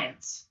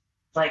compliance,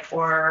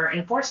 or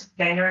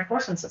getting their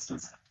enforcement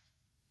systems.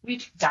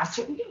 That's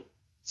what we do.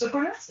 So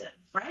progressive,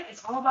 right?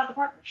 It's all about the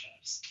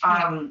partnerships.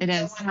 It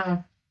is.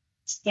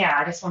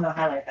 I just want to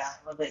highlight that.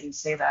 I love that you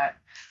say that.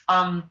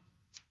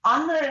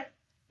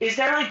 Is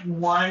there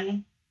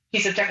one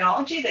piece of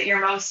technology that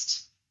you're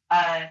most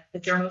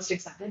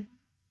excited?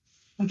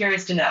 I'm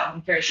curious to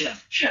know. Well,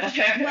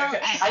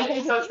 I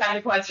hate those kind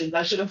of questions.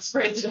 I should have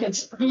sprayed it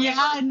into.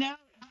 Yeah, no.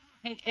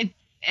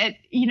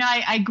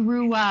 I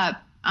grew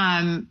up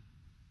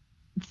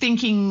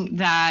thinking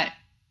that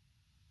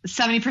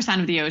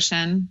 70% of the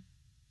ocean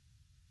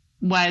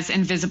was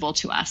invisible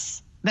to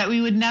us, that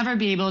we would never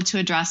be able to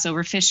address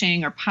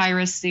overfishing or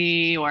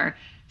piracy or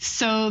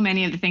so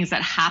many of the things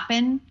that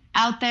happen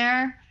out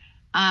there,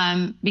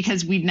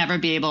 because we'd never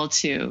be able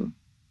to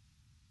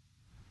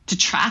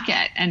track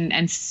it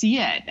and see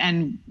it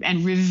and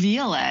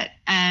reveal it.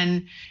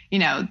 And,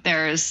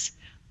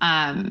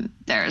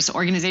 there's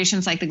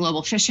organizations like the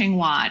Global Fishing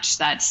Watch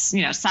that's,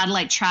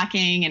 satellite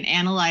tracking and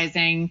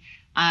analyzing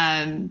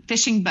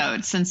fishing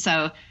boats. And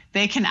so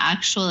they can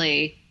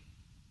actually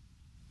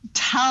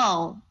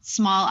tell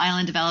small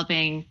island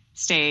developing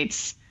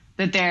states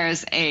that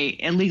there's a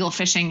illegal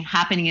fishing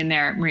happening in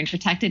their marine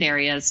protected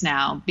areas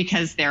now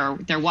because they're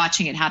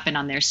watching it happen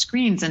on their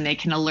screens, and they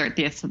can alert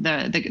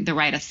the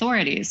right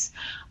authorities.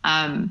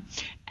 And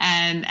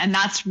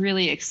that's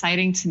really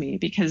exciting to me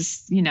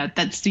because,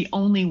 that's the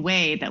only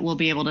way that we'll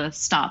be able to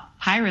stop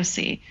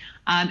piracy.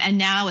 And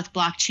now with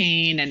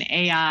blockchain and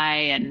AI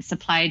and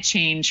supply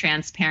chain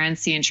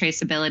transparency and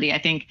traceability, I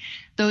think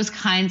those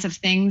kinds of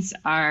things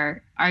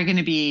are going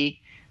to be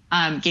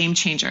game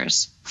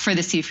changers for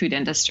the seafood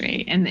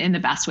industry in the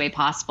best way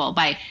possible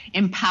by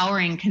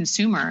empowering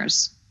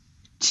consumers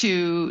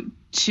to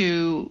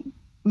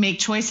make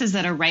choices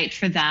that are right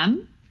for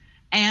them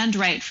and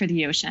right for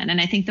the ocean. And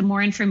I think the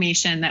more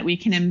information that we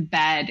can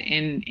embed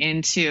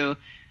into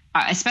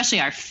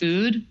especially our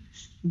food,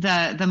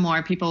 the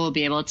more people will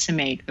be able to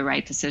make the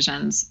right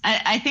decisions.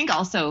 I think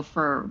also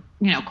for,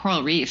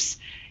 coral reefs,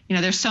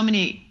 there's so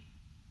many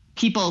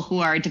people who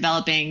are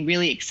developing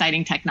really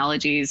exciting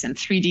technologies and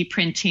 3D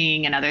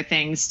printing and other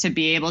things to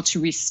be able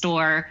to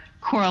restore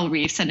coral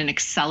reefs at an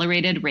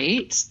accelerated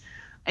rate.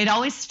 It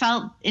always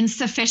felt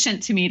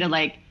insufficient to me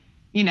to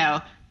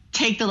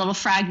take the little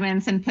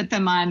fragments and put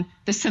them on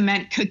the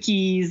cement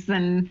cookies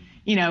and,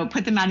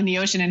 put them out in the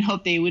ocean and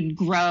hope they would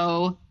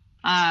grow.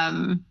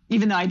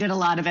 Even though I did a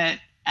lot of it,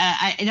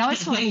 it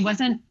always felt like it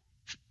wasn't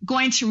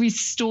going to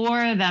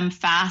restore them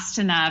fast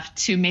enough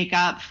to make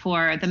up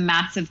for the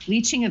massive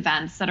bleaching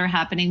events that are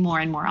happening more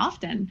and more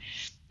often.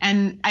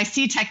 And I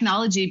see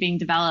technology being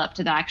developed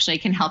that actually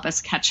can help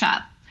us catch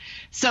up.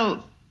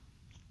 So,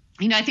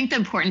 I think the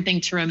important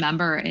thing to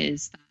remember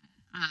is that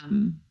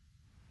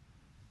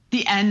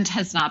the end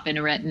has not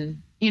been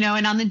written,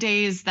 and on the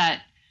days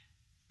that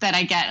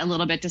I get a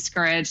little bit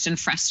discouraged and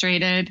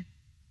frustrated,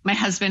 my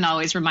husband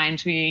always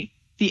reminds me,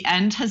 the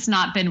end has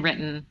not been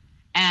written.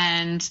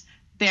 And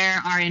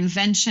there are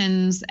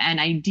inventions and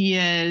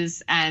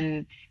ideas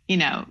and,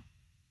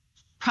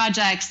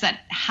 projects that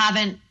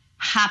haven't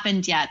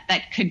happened yet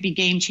that could be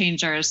game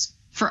changers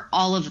for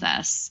all of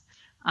this.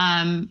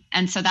 And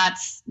so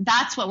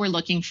that's what we're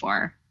looking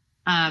for.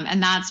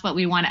 And that's what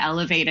we want to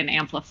elevate and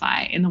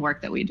amplify in the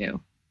work that we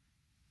do.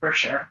 For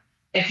sure.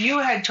 If you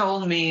had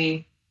told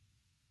me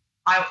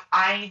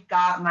I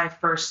got my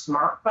first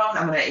smartphone,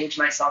 I'm going to age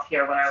myself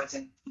here, when I was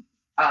in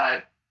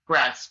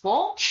grad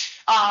school.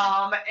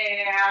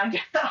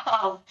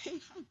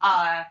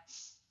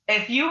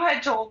 If you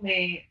had told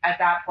me at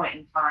that point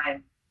in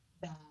time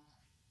that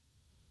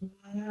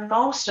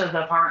most of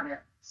the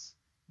partners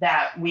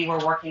that we were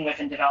working with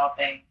in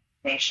developing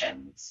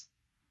nations,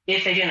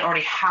 if they didn't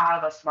already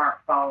have a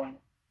smartphone,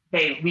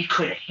 we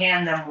could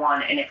hand them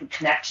one and it could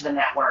connect to the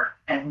network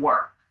and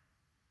work.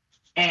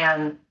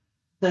 And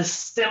the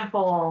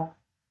simple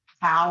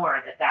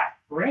power that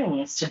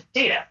brings to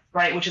data,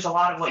 right? Which is a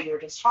lot of what you were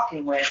just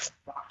talking with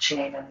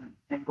blockchain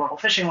and Global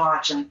Fishing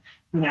Watch and,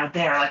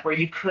 where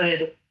you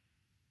could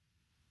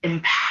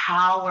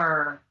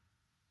empower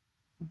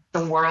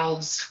the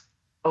world's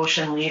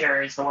ocean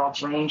leaders, the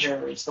world's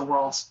rangers, the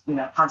world's,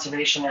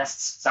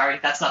 conservationists. Sorry,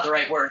 that's not the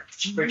right word.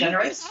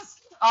 Regenerationists.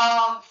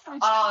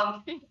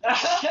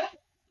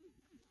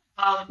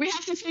 We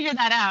have to figure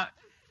that out.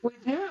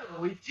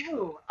 We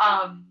do.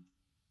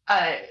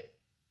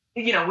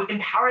 We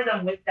empower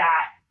them with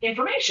that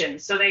information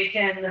so they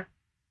can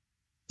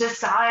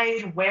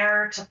decide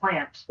where to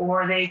plant,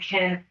 or they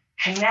can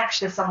connect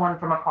to someone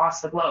from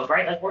across the globe,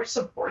 right? Like, we're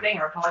supporting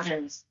our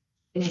partners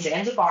in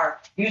Zanzibar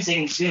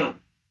using Zoom.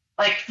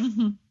 Like,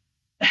 a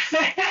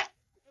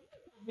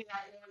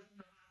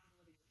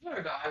year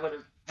ago,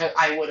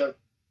 I would have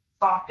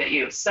scoffed at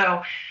you.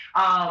 So,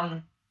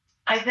 I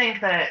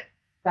think that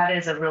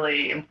is a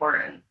really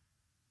important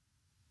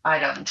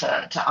item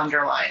to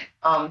underline.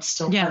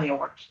 Plenty of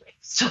work to do.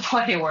 Still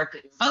plenty of work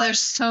to do. Oh, there's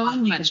so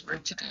much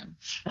work to do.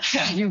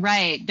 You're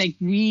right. Like,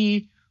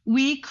 we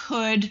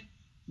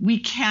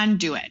can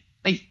do it.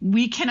 Like,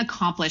 we can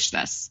accomplish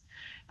this.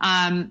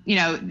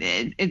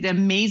 It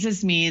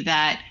amazes me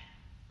that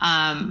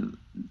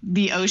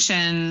the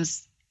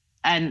oceans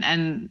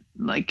and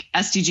like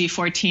SDG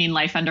 14,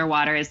 life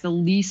underwater, is the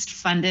least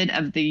funded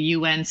of the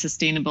UN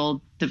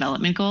Sustainable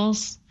Development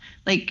Goals.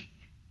 Like,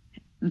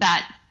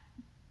 that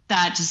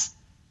just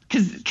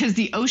because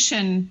the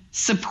ocean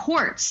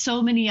supports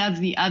so many of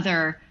the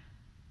other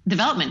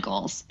development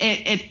goals.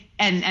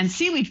 And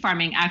seaweed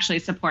farming actually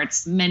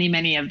supports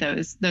many of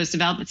those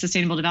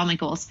sustainable development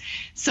goals.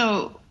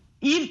 So,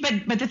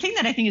 but the thing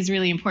that I think is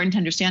really important to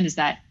understand is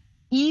that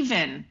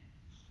even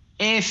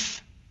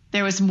if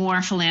there was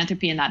more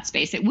philanthropy in that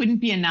space, it wouldn't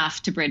be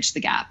enough to bridge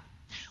the gap.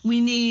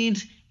 We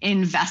need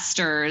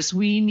investors.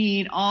 We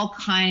need all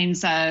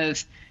kinds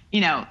of,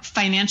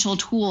 financial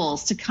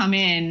tools to come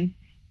in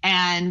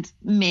and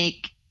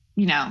make,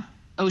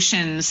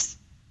 oceans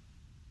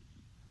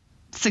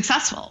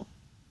successful,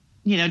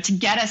 to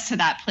get us to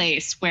that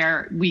place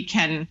where we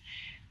can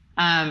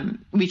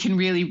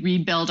really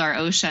rebuild our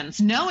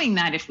oceans, knowing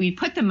that if we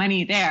put the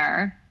money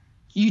there,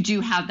 you do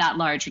have that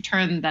large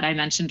return that I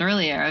mentioned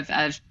earlier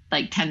of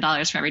like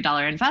 $10 for every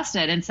dollar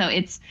invested. And so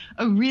it's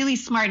a really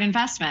smart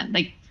investment.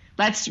 Like,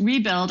 let's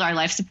rebuild our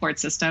life support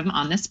system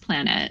on this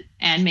planet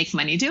and make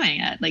money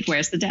doing it. Like,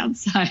 where's the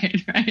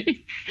downside,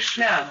 right?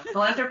 No,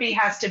 philanthropy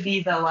has to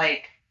be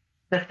the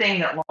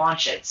thing that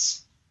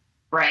launches,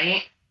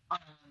 right?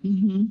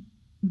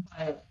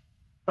 But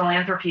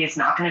philanthropy is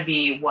not going to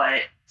be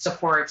what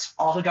supports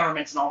all the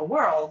governments in all the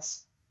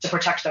worlds to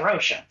protect their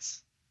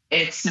oceans.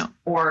 There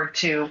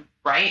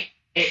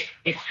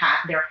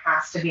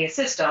has to be a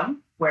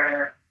system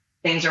where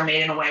things are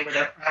made in a way where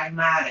they're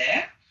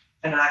pragmatic,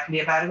 and that can be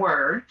a bad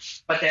word,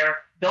 but they're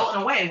built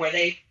in a way where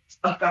a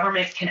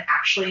government can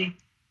actually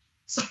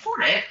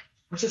support it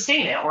or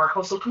sustain it, or a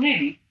coastal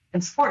community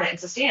can support it and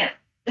sustain it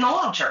in the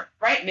long term,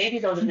 right? Maybe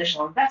those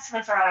initial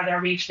investments are out of their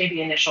reach.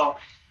 Maybe initial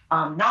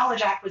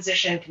knowledge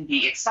acquisition can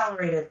be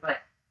accelerated, but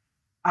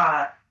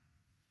there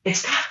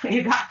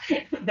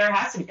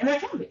has to be, and there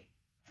can be.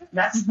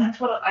 That's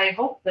what I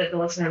hope that the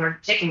listeners are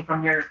taking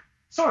from your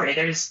story.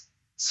 There's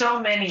so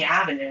many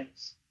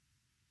avenues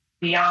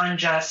beyond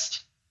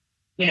just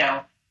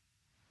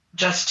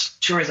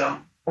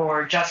tourism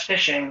or just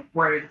fishing,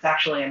 where it's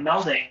actually a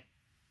melding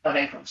of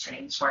income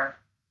streams where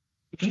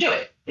you can do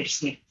it. They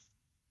just need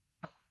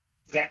to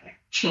get there.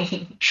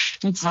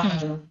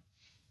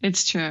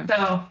 It's true.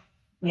 So,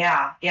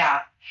 yeah.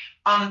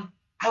 I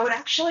would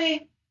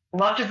actually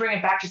love to bring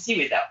it back to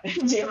seaweed, though. If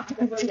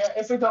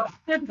we go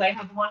back there, because I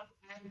have one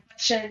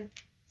question.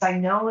 I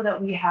know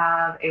that we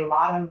have a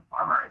lot of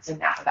farmers in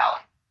Napa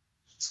Valley.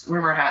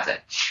 Rumor has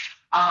it.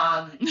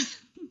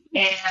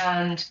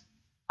 And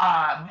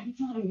I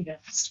thought you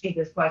asked me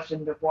this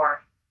question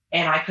before,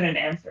 and I couldn't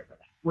answer for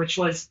that, which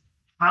was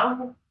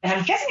how, and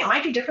I'm guessing it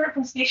might be different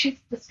from species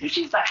to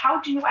species, but how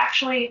do you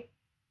actually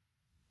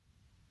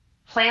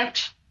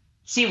plant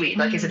seaweed?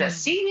 Like, is it a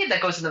seed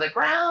that goes into the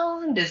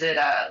ground? Is it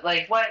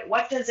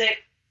what does it,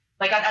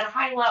 like, at a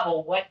high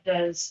level, what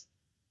does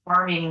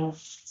farming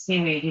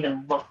seaweed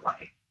even look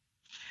like?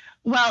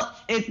 Well,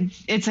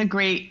 it's a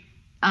great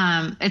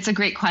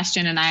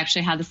question, and I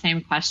actually had the same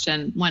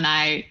question when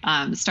I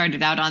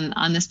started out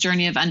on this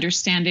journey of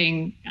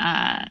understanding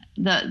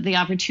the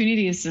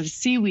opportunities of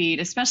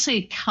seaweed,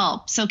 especially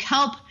kelp. So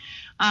kelp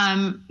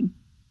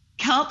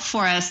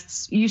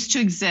forests used to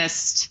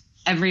exist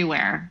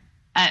everywhere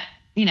a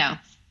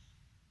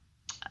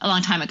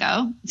long time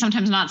ago,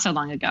 sometimes not so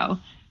long ago.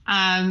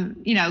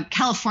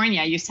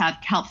 California used to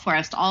have kelp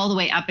forest all the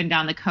way up and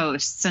down the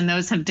coasts, and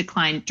those have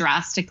declined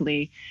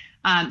drastically.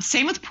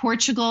 Same with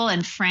Portugal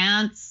and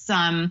France.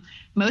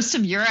 Most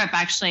of Europe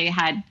actually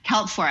had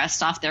kelp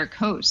forests off their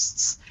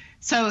coasts.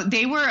 So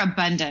they were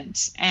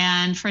abundant.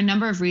 And for a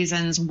number of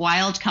reasons,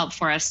 wild kelp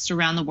forests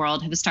around the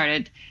world have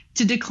started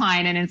to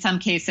decline and in some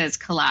cases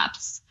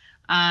collapse.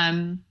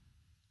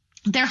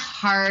 They're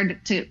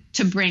hard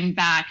to bring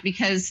back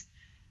because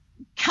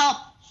kelp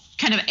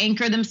kind of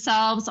anchor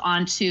themselves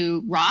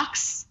onto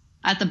rocks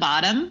at the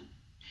bottom.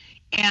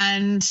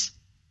 And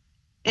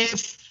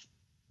if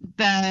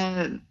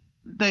the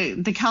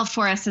kelp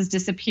forest has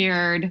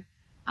disappeared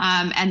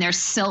and there's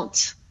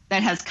silt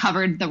that has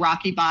covered the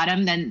rocky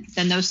bottom, then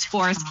those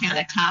spores can't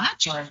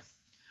attach.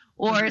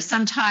 Or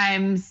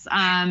sometimes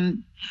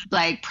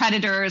like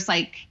predators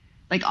like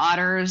like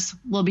otters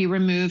will be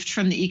removed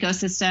from the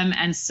ecosystem.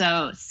 And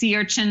so sea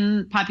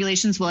urchin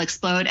populations will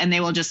explode and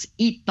they will just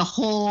eat the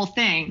whole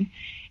thing.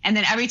 And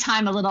then every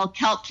time a little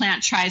kelp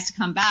plant tries to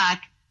come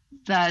back,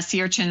 the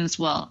sea urchins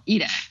will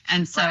eat it.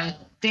 And so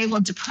they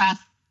will depress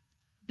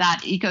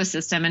that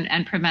ecosystem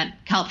and prevent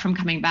kelp from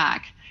coming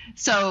back.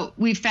 So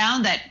we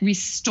found that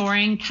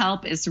restoring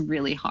kelp is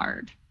really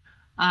hard.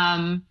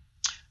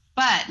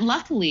 But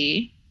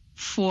luckily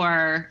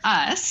for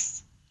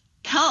us,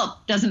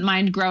 kelp doesn't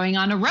mind growing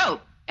on a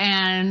rope,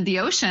 and the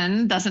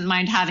ocean doesn't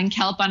mind having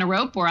kelp on a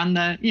rope or on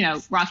the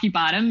rocky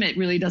bottom. It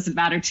really doesn't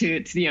matter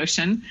to the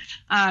ocean.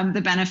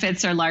 The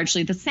benefits are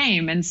largely the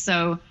same. And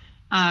so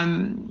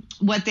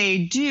what they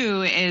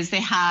do is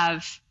they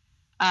have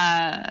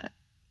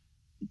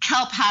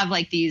kelp have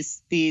like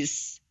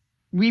these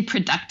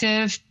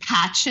reproductive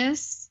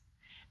patches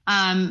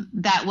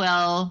that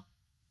will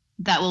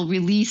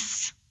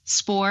release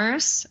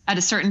spores at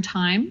a certain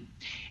time.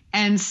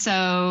 And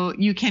so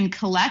you can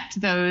collect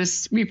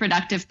those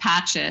reproductive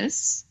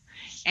patches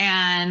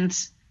and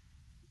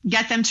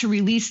get them to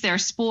release their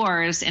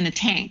spores in a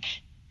tank.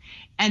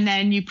 And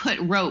then you put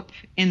rope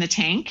in the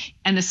tank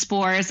and the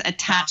spores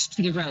attached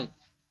to the rope.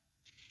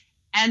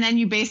 And then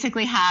you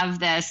basically have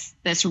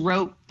this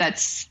rope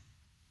that's,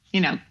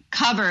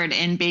 covered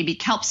in baby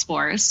kelp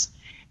spores.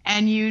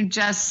 And you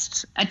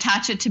just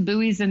attach it to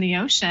buoys in the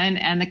ocean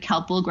and the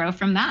kelp will grow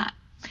from that.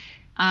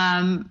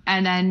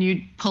 And then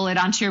you pull it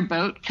onto your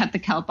boat, cut the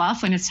kelp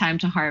off when it's time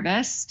to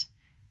harvest,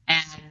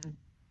 and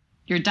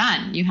you're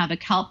done. You have a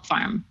kelp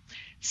farm.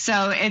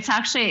 So it's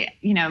actually,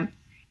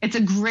 it's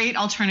a great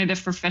alternative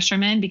for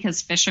fishermen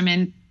because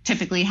fishermen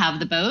typically have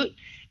the boat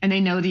and they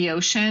know the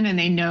ocean and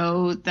they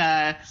know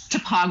the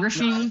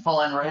topography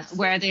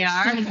where they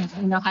are and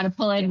they know how to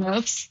pull in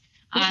ropes.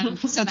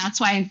 So that's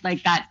why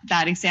like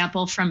that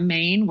example from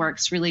Maine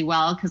works really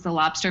well because the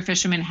lobster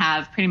fishermen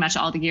have pretty much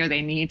all the gear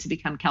they need to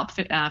become kelp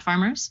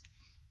farmers.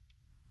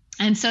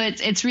 And so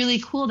it's really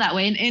cool that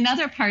way. In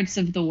other parts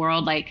of the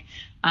world, like,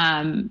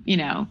 around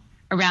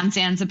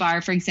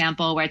Zanzibar, for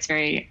example, where it's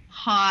very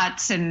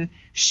hot and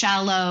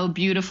shallow,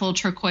 beautiful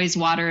turquoise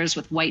waters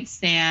with white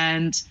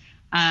sand,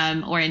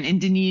 or in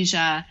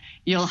Indonesia,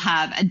 you'll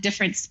have a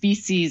different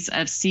species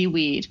of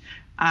seaweed,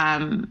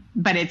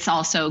 but it's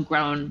also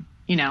grown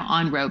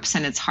on ropes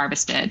and it's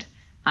harvested,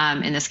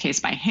 in this case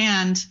by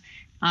hand.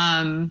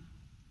 And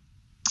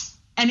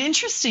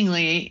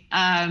interestingly,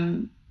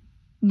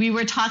 we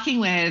were talking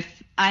with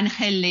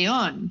Angel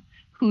Leon,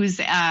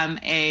 who's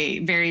a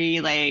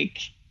very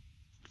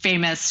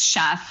famous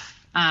chef,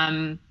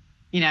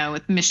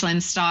 with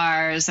Michelin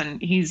stars,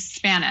 and he's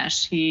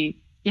Spanish. He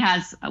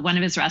has one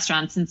of his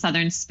restaurants in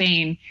southern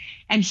Spain,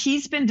 and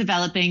he's been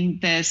developing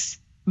this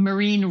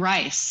marine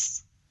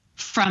rice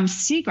from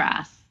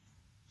seagrass.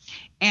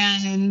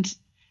 And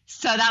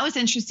so that was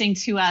interesting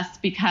to us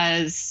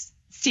because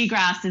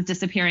seagrass is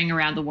disappearing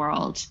around the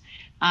world.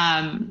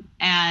 And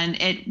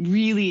it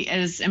really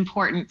is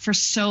important for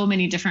so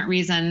many different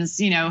reasons.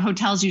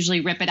 Hotels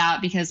usually rip it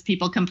out because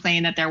people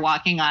complain that they're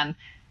walking on,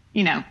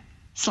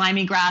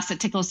 slimy grass that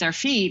tickles their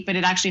feet, but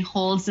it actually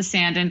holds the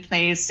sand in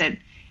place. It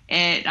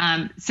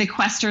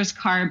sequesters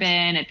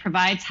carbon. It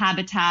provides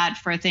habitat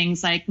for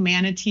things like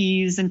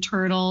manatees and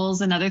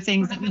turtles and other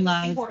things that we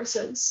love.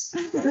 Horses.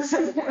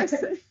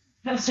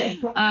 And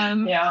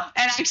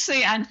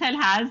actually Angel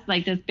has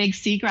like this big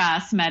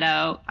seagrass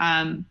meadow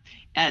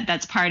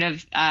that's part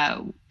of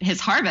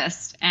his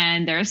harvest,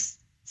 and there's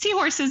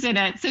seahorses in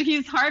it. So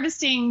he's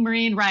harvesting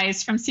marine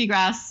rice from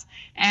seagrass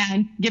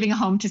and giving a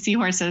home to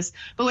seahorses.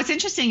 But what's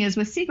interesting is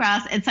with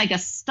seagrass, it's like a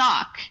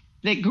stalk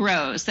that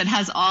grows that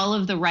has all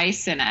of the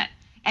rice in it.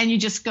 And you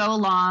just go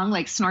along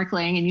like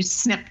snorkeling and you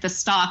snip the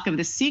stalk of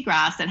the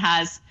seagrass that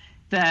has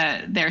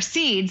their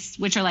seeds,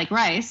 which are like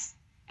rice.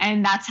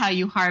 And that's how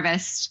you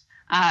harvest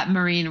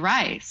marine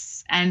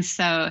rice. And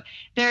so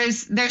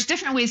there's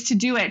different ways to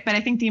do it. But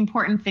I think the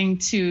important thing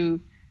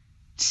to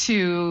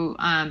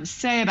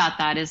say about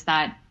that is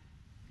that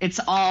it's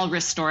all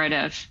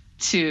restorative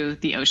to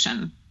the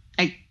ocean.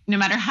 Like no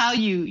matter how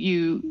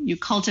you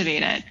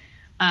cultivate it,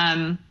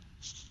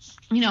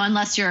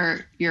 unless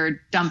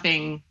you're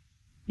dumping,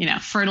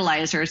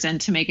 fertilizers in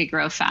to make it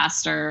grow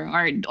faster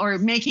or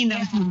making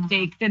them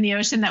baked in the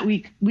ocean that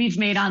we've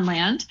made on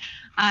land.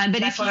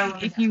 But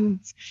if you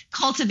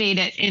cultivate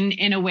it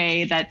in a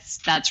way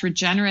that's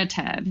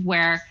regenerative,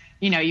 where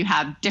you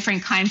have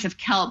different kinds of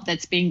kelp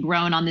that's being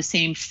grown on the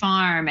same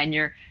farm, and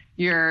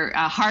you're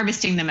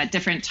harvesting them at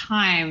different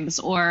times,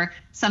 or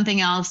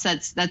something else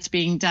that's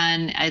being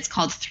done. It's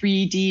called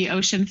 3D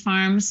ocean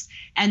farms,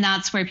 and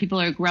that's where people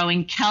are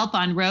growing kelp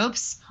on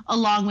ropes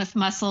along with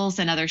mussels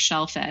and other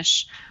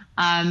shellfish.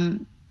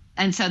 And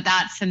so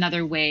that's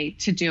another way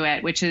to do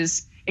it, which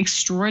is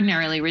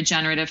extraordinarily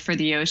regenerative for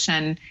the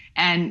ocean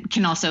and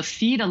can also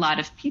feed a lot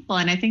of people.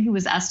 And I think it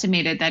was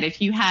estimated that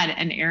if you had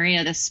an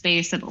area the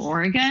space of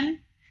Oregon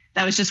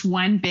that was just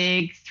one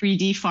big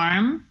 3D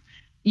farm,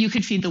 you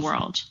could feed the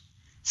world.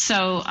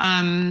 So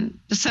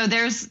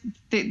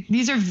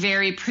these are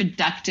very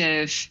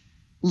productive,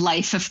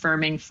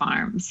 life-affirming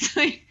farms.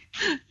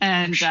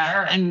 and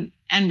Sure. and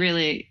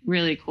really,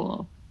 really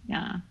cool.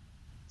 Yeah.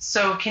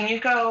 So can you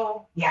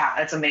go? Yeah,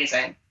 that's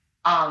amazing.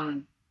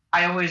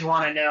 I always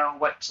want to know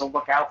what to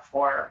look out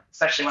for,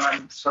 especially when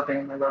I'm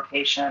scoping the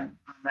location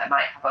that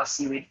might have a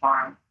seaweed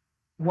farm.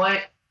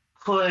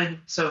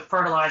 So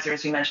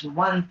fertilizers, you mentioned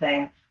one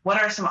thing. What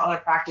are some other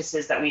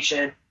practices that we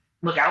should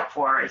look out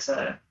for as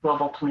a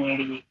global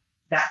community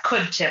that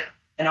could tip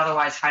an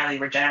otherwise highly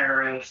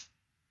regenerative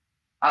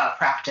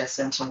practice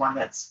into one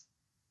that's,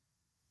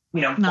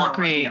 not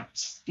great?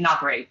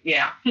 Not great.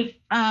 Yeah.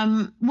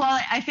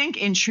 Well, I think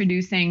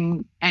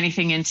introducing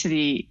anything into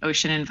the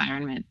ocean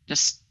environment,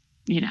 just,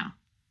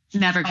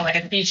 never. Like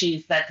a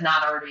species that's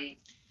not already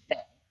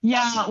there.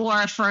 Yeah,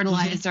 or a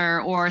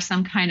fertilizer or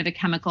some kind of a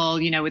chemical,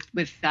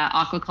 with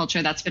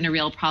aquaculture, that's been a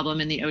real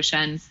problem in the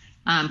ocean,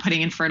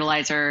 putting in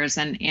fertilizers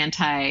and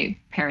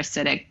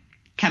anti-parasitic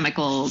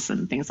chemicals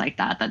and things like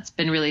that. That's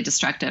been really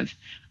destructive.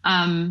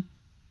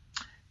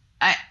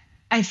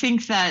 I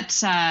think that,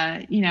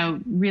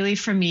 really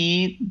for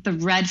me, the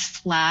red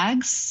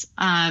flags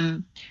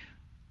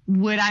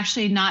would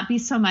actually not be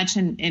so much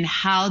in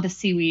how the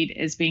seaweed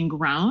is being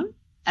grown,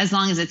 as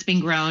long as it's being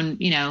grown,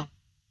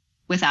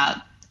 without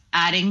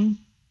adding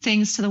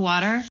things to the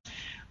water.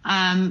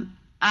 I'm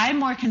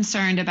more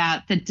concerned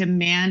about the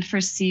demand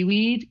for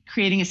seaweed,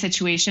 creating a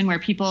situation where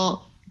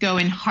people go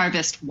and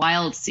harvest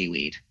wild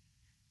seaweed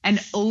and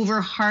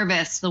over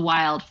harvest the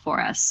wild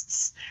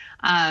forests.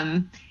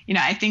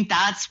 I think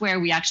that's where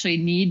we actually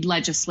need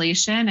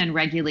legislation and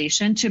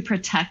regulation to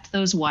protect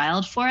those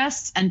wild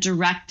forests and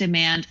direct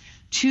demand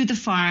to the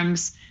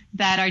farms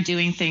that are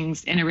doing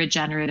things in a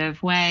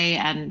regenerative way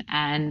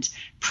and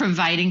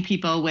providing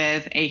people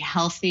with a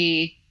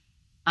healthy,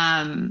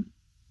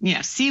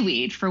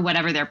 seaweed for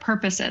whatever their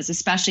purpose is,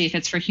 especially if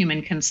it's for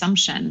human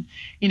consumption.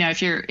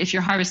 If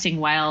you're harvesting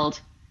wild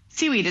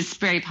seaweed, it's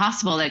very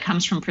possible that it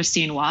comes from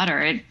pristine water.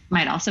 It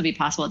might also be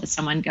possible that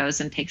someone goes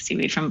and takes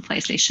seaweed from a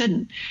place they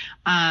shouldn't,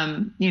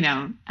 and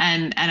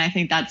I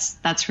think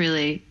that's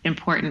really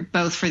important,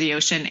 both for the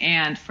ocean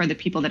and for the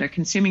people that are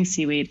consuming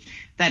seaweed,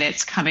 that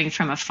it's coming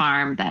from a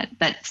farm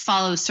that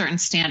follows certain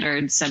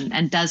standards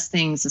and does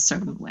things a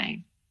certain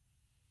way.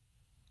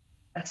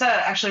 That's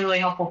actually really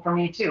helpful for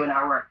me too in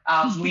our work.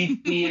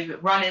 We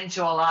run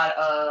into a lot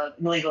of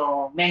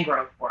illegal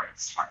mangrove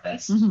forest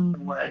harvest for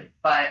wood,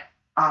 but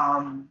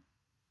I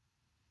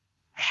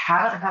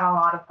haven't had a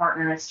lot of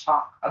partners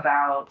talk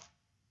about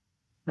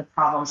the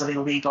problems of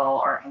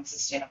illegal or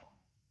unsustainable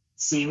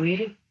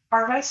seaweed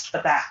harvest,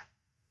 but that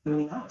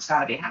it's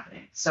got to be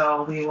happening.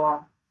 So we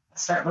will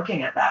start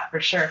looking at that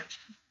for sure.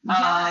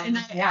 And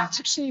I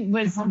actually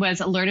was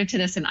alerted to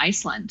this in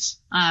Iceland.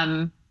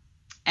 And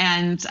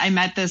I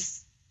met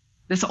this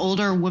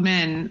older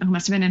woman who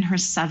must have been in her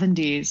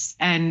 70s,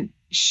 and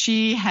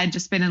she had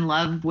just been in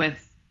love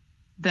with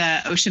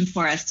the ocean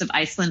forests of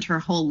Iceland her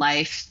whole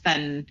life,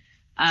 and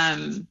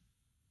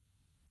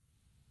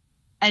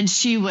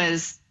she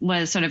was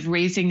sort of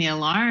raising the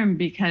alarm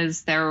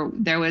because there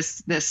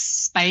was this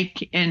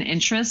spike in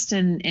interest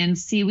in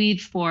seaweed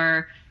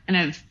for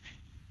kind of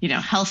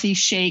healthy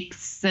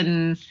shakes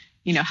and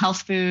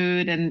health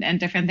food and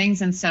different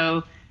things, and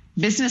so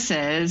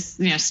businesses,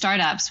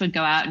 startups would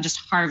go out and just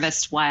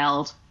harvest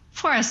wild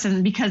forests,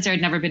 and because there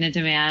had never been a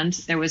demand,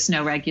 there was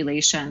no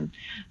regulation.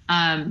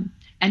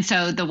 And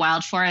so the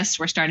wild forests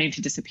were starting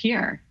to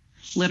disappear,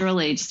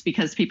 literally, just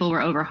because people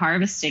were over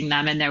harvesting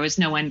them and there was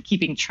no one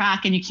keeping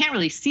track, and you can't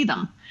really see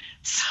them.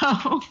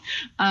 So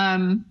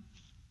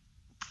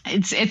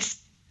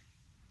it's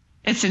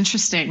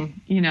interesting,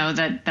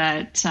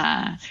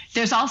 that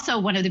there's also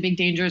one of the big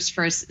dangers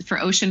for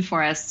ocean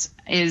forests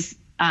is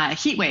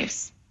heat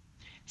waves.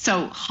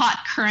 So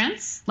hot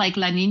currents like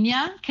La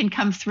Nina can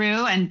come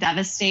through and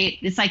devastate.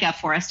 It's like a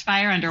forest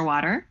fire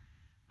underwater.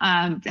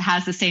 It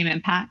has the same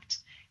impact.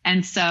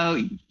 And so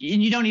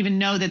you don't even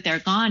know that they're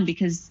gone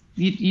because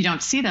you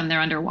don't see them.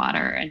 They're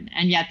underwater.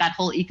 And yet that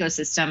whole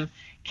ecosystem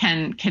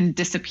can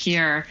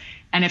disappear.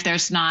 And if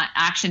there's not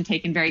action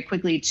taken very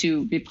quickly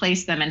to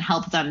replace them and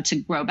help them to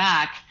grow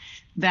back,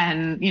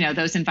 then,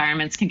 those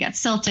environments can get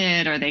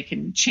silted or they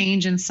can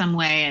change in some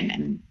way.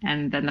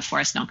 And then the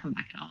forests don't come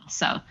back at all.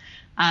 So,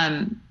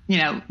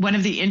 one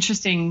of the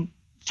interesting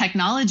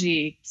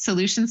technology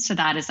solutions to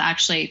that is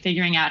actually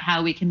figuring out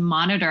how we can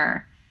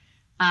monitor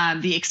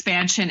the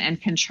expansion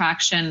and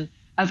contraction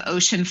of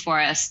ocean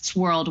forests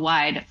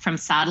worldwide from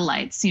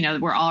satellites.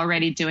 We're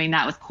already doing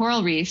that with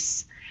coral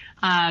reefs.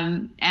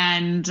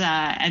 And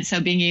so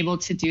being able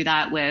to do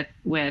that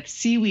with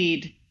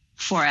seaweed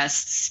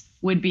forests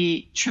would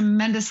be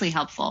tremendously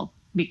helpful,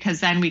 because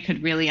then we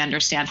could really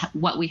understand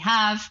what we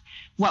have,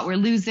 what we're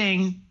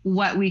losing,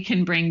 what we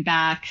can bring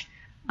back,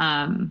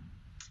 and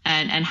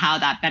how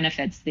that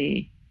benefits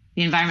the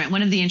environment.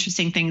 One of the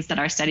interesting things that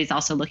our study is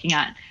also looking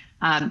at,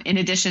 in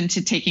addition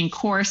to taking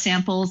core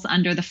samples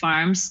under the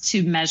farms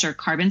to measure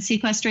carbon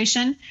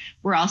sequestration,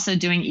 we're also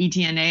doing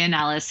eDNA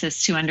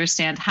analysis to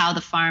understand how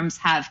the farms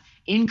have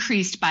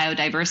increased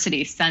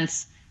biodiversity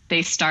since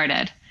they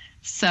started.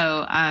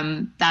 So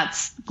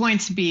that's going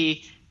to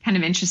be kind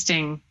of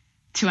interesting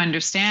to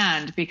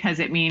understand, because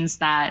it means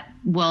that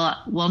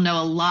we'll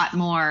know a lot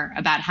more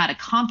about how to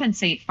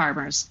compensate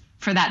farmers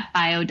for that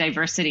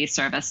biodiversity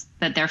service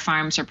that their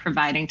farms are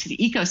providing to the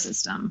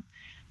ecosystem.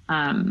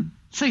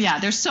 So yeah,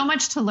 there's so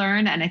much to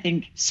learn, and I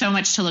think so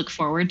much to look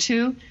forward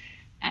to.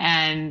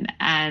 And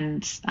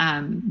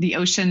the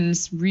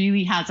oceans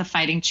really has a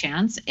fighting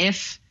chance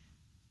if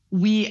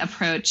we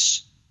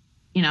approach,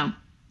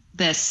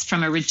 this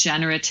from a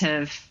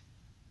regenerative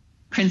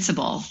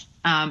principle,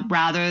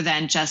 rather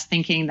than just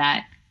thinking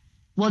that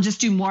we'll just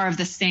do more of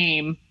the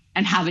same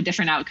and have a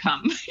different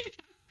outcome.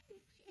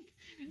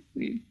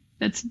 I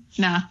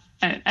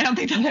don't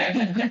think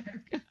that's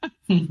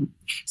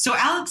So,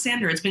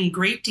 Alexandra, it's been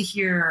great to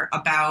hear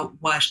about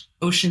what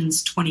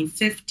Oceans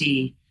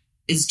 2050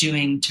 is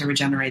doing to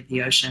regenerate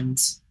the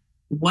oceans.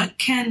 What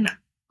can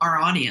our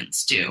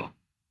audience do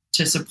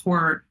to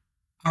support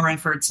our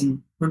efforts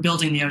in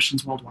rebuilding the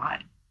oceans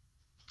worldwide?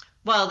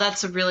 Well,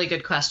 that's a really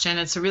good question.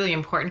 It's a really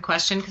important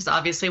question because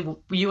obviously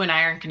you and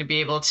I aren't going to be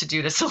able to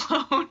do this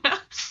alone.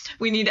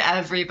 We need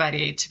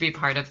everybody to be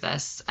part of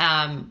this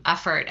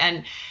effort.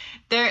 And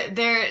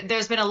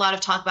there's been a lot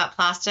of talk about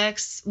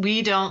plastics.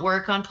 We don't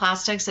work on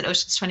plastics at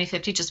Oceans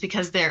 2050 just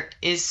because there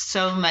is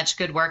so much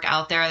good work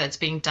out there that's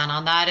being done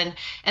on that.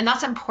 And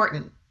that's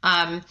important.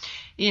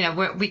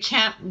 We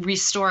can't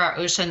restore our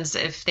oceans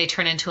if they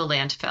turn into a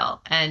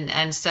landfill.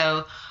 And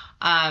so,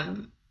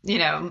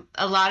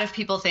 a lot of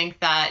people think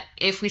that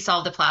if we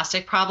solve the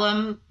plastic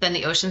problem, then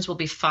the oceans will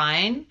be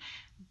fine.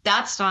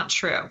 That's not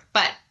true.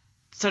 But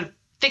sort of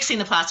fixing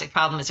the plastic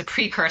problem is a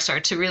precursor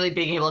to really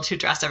being able to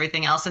address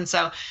everything else. And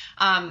so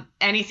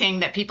anything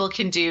that people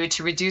can do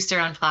to reduce their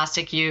own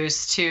plastic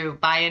use, to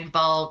buy in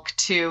bulk,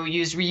 to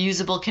use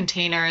reusable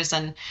containers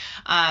and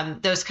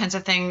those kinds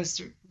of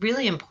things,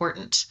 really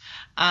important.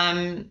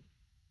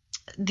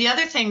 The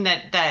other thing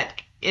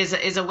that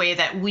is a way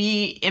that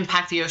we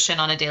impact the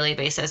ocean on a daily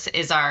basis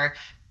is our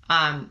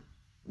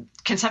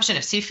consumption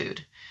of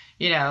seafood.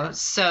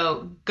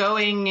 So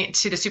going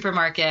to the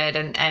supermarket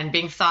and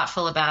being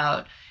thoughtful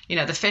about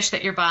the fish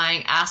that you're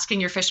buying,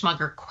 asking your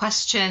fishmonger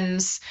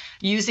questions,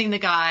 using the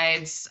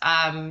guides,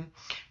 all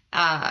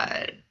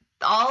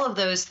of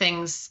those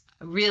things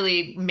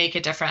really make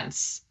a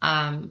difference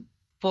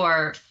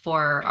for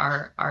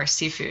our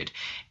seafood.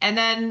 And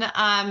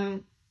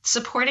then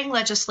supporting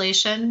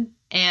legislation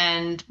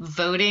and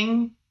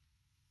voting,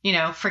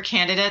 for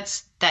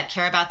candidates that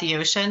care about the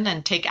ocean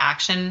and take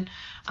action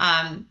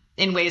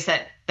in ways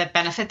that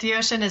benefit the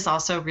ocean is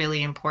also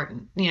really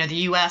important. The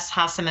U.S.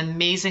 has some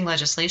amazing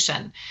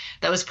legislation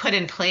that was put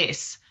in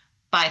place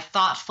by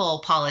thoughtful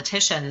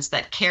politicians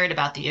that cared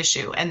about the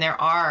issue. And there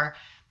are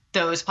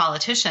those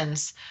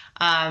politicians,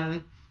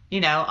 on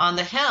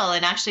the Hill.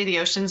 And actually the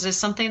oceans is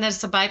something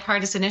that's a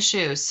bipartisan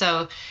issue.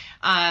 So,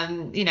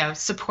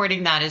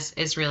 supporting that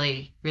is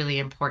really, really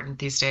important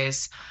these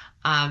days.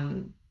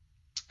 And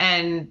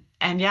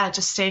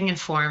just staying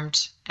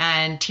informed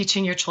and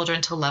teaching your children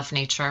to love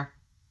nature.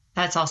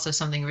 That's also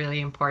something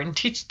really important.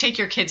 Take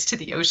your kids to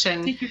the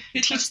ocean.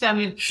 Teach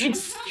them. Take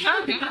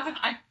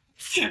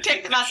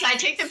them outside.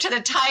 Take them to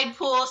the tide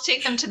pools.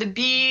 Take them to the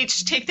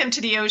beach. Take them to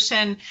the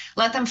ocean.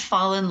 Let them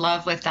fall in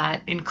love with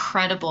that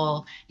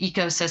incredible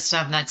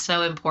ecosystem that's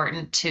so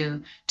important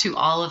to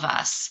all of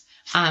us.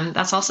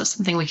 That's also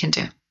something we can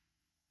do.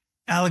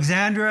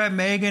 Alexandra,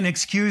 Meaghan,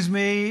 excuse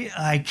me.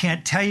 I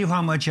can't tell you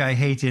how much I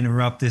hate to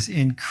interrupt this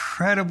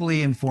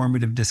incredibly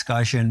informative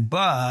discussion,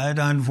 but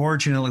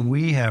unfortunately,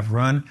 we have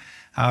run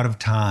out of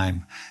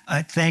time.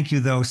 Thank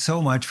you, though,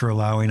 so much for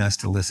allowing us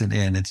to listen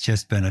in. It's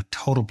just been a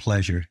total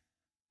pleasure.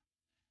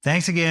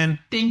 Thanks again.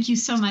 Thank you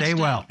so much. Stay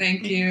well.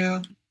 Thank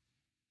you.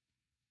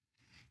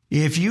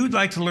 If you'd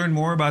like to learn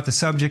more about the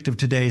subject of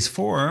today's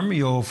forum,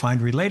 you'll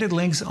find related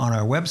links on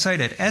our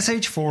website at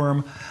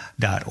shforum.org.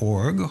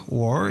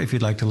 Or if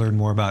you'd like to learn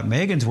more about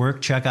Meaghan's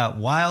work, check out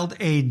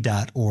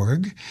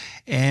wildaid.org.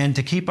 And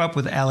to keep up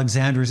with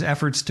Alexandra's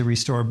efforts to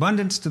restore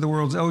abundance to the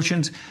world's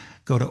oceans,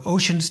 go to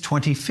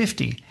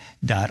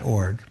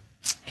oceans2050.org.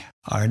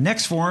 Our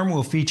next forum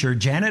will feature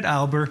Janet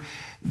Alber,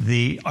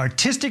 the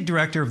artistic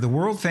director of the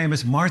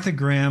world-famous Martha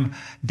Graham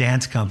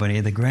Dance Company.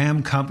 The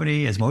Graham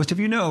Company, as most of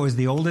you know, is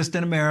the oldest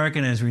in America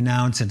and is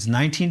renowned since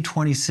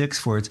 1926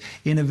 for its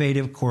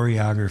innovative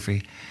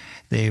choreography.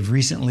 They've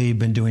recently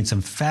been doing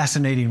some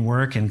fascinating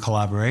work in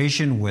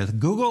collaboration with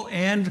Google,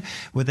 and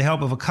with the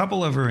help of a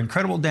couple of her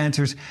incredible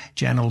dancers,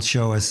 Janet will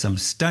show us some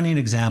stunning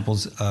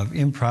examples of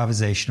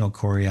improvisational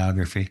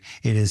choreography.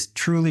 It is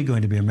truly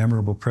going to be a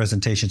memorable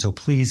presentation, so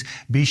please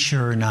be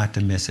sure not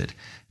to miss it.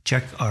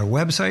 Check our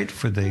website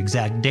for the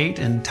exact date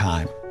and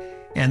time.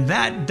 And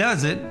that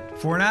does it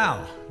for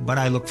now, but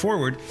I look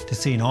forward to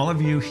seeing all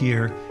of you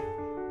here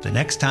the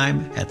next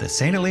time at the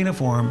St. Helena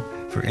Forum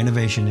for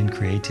Innovation and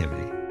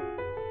Creativity.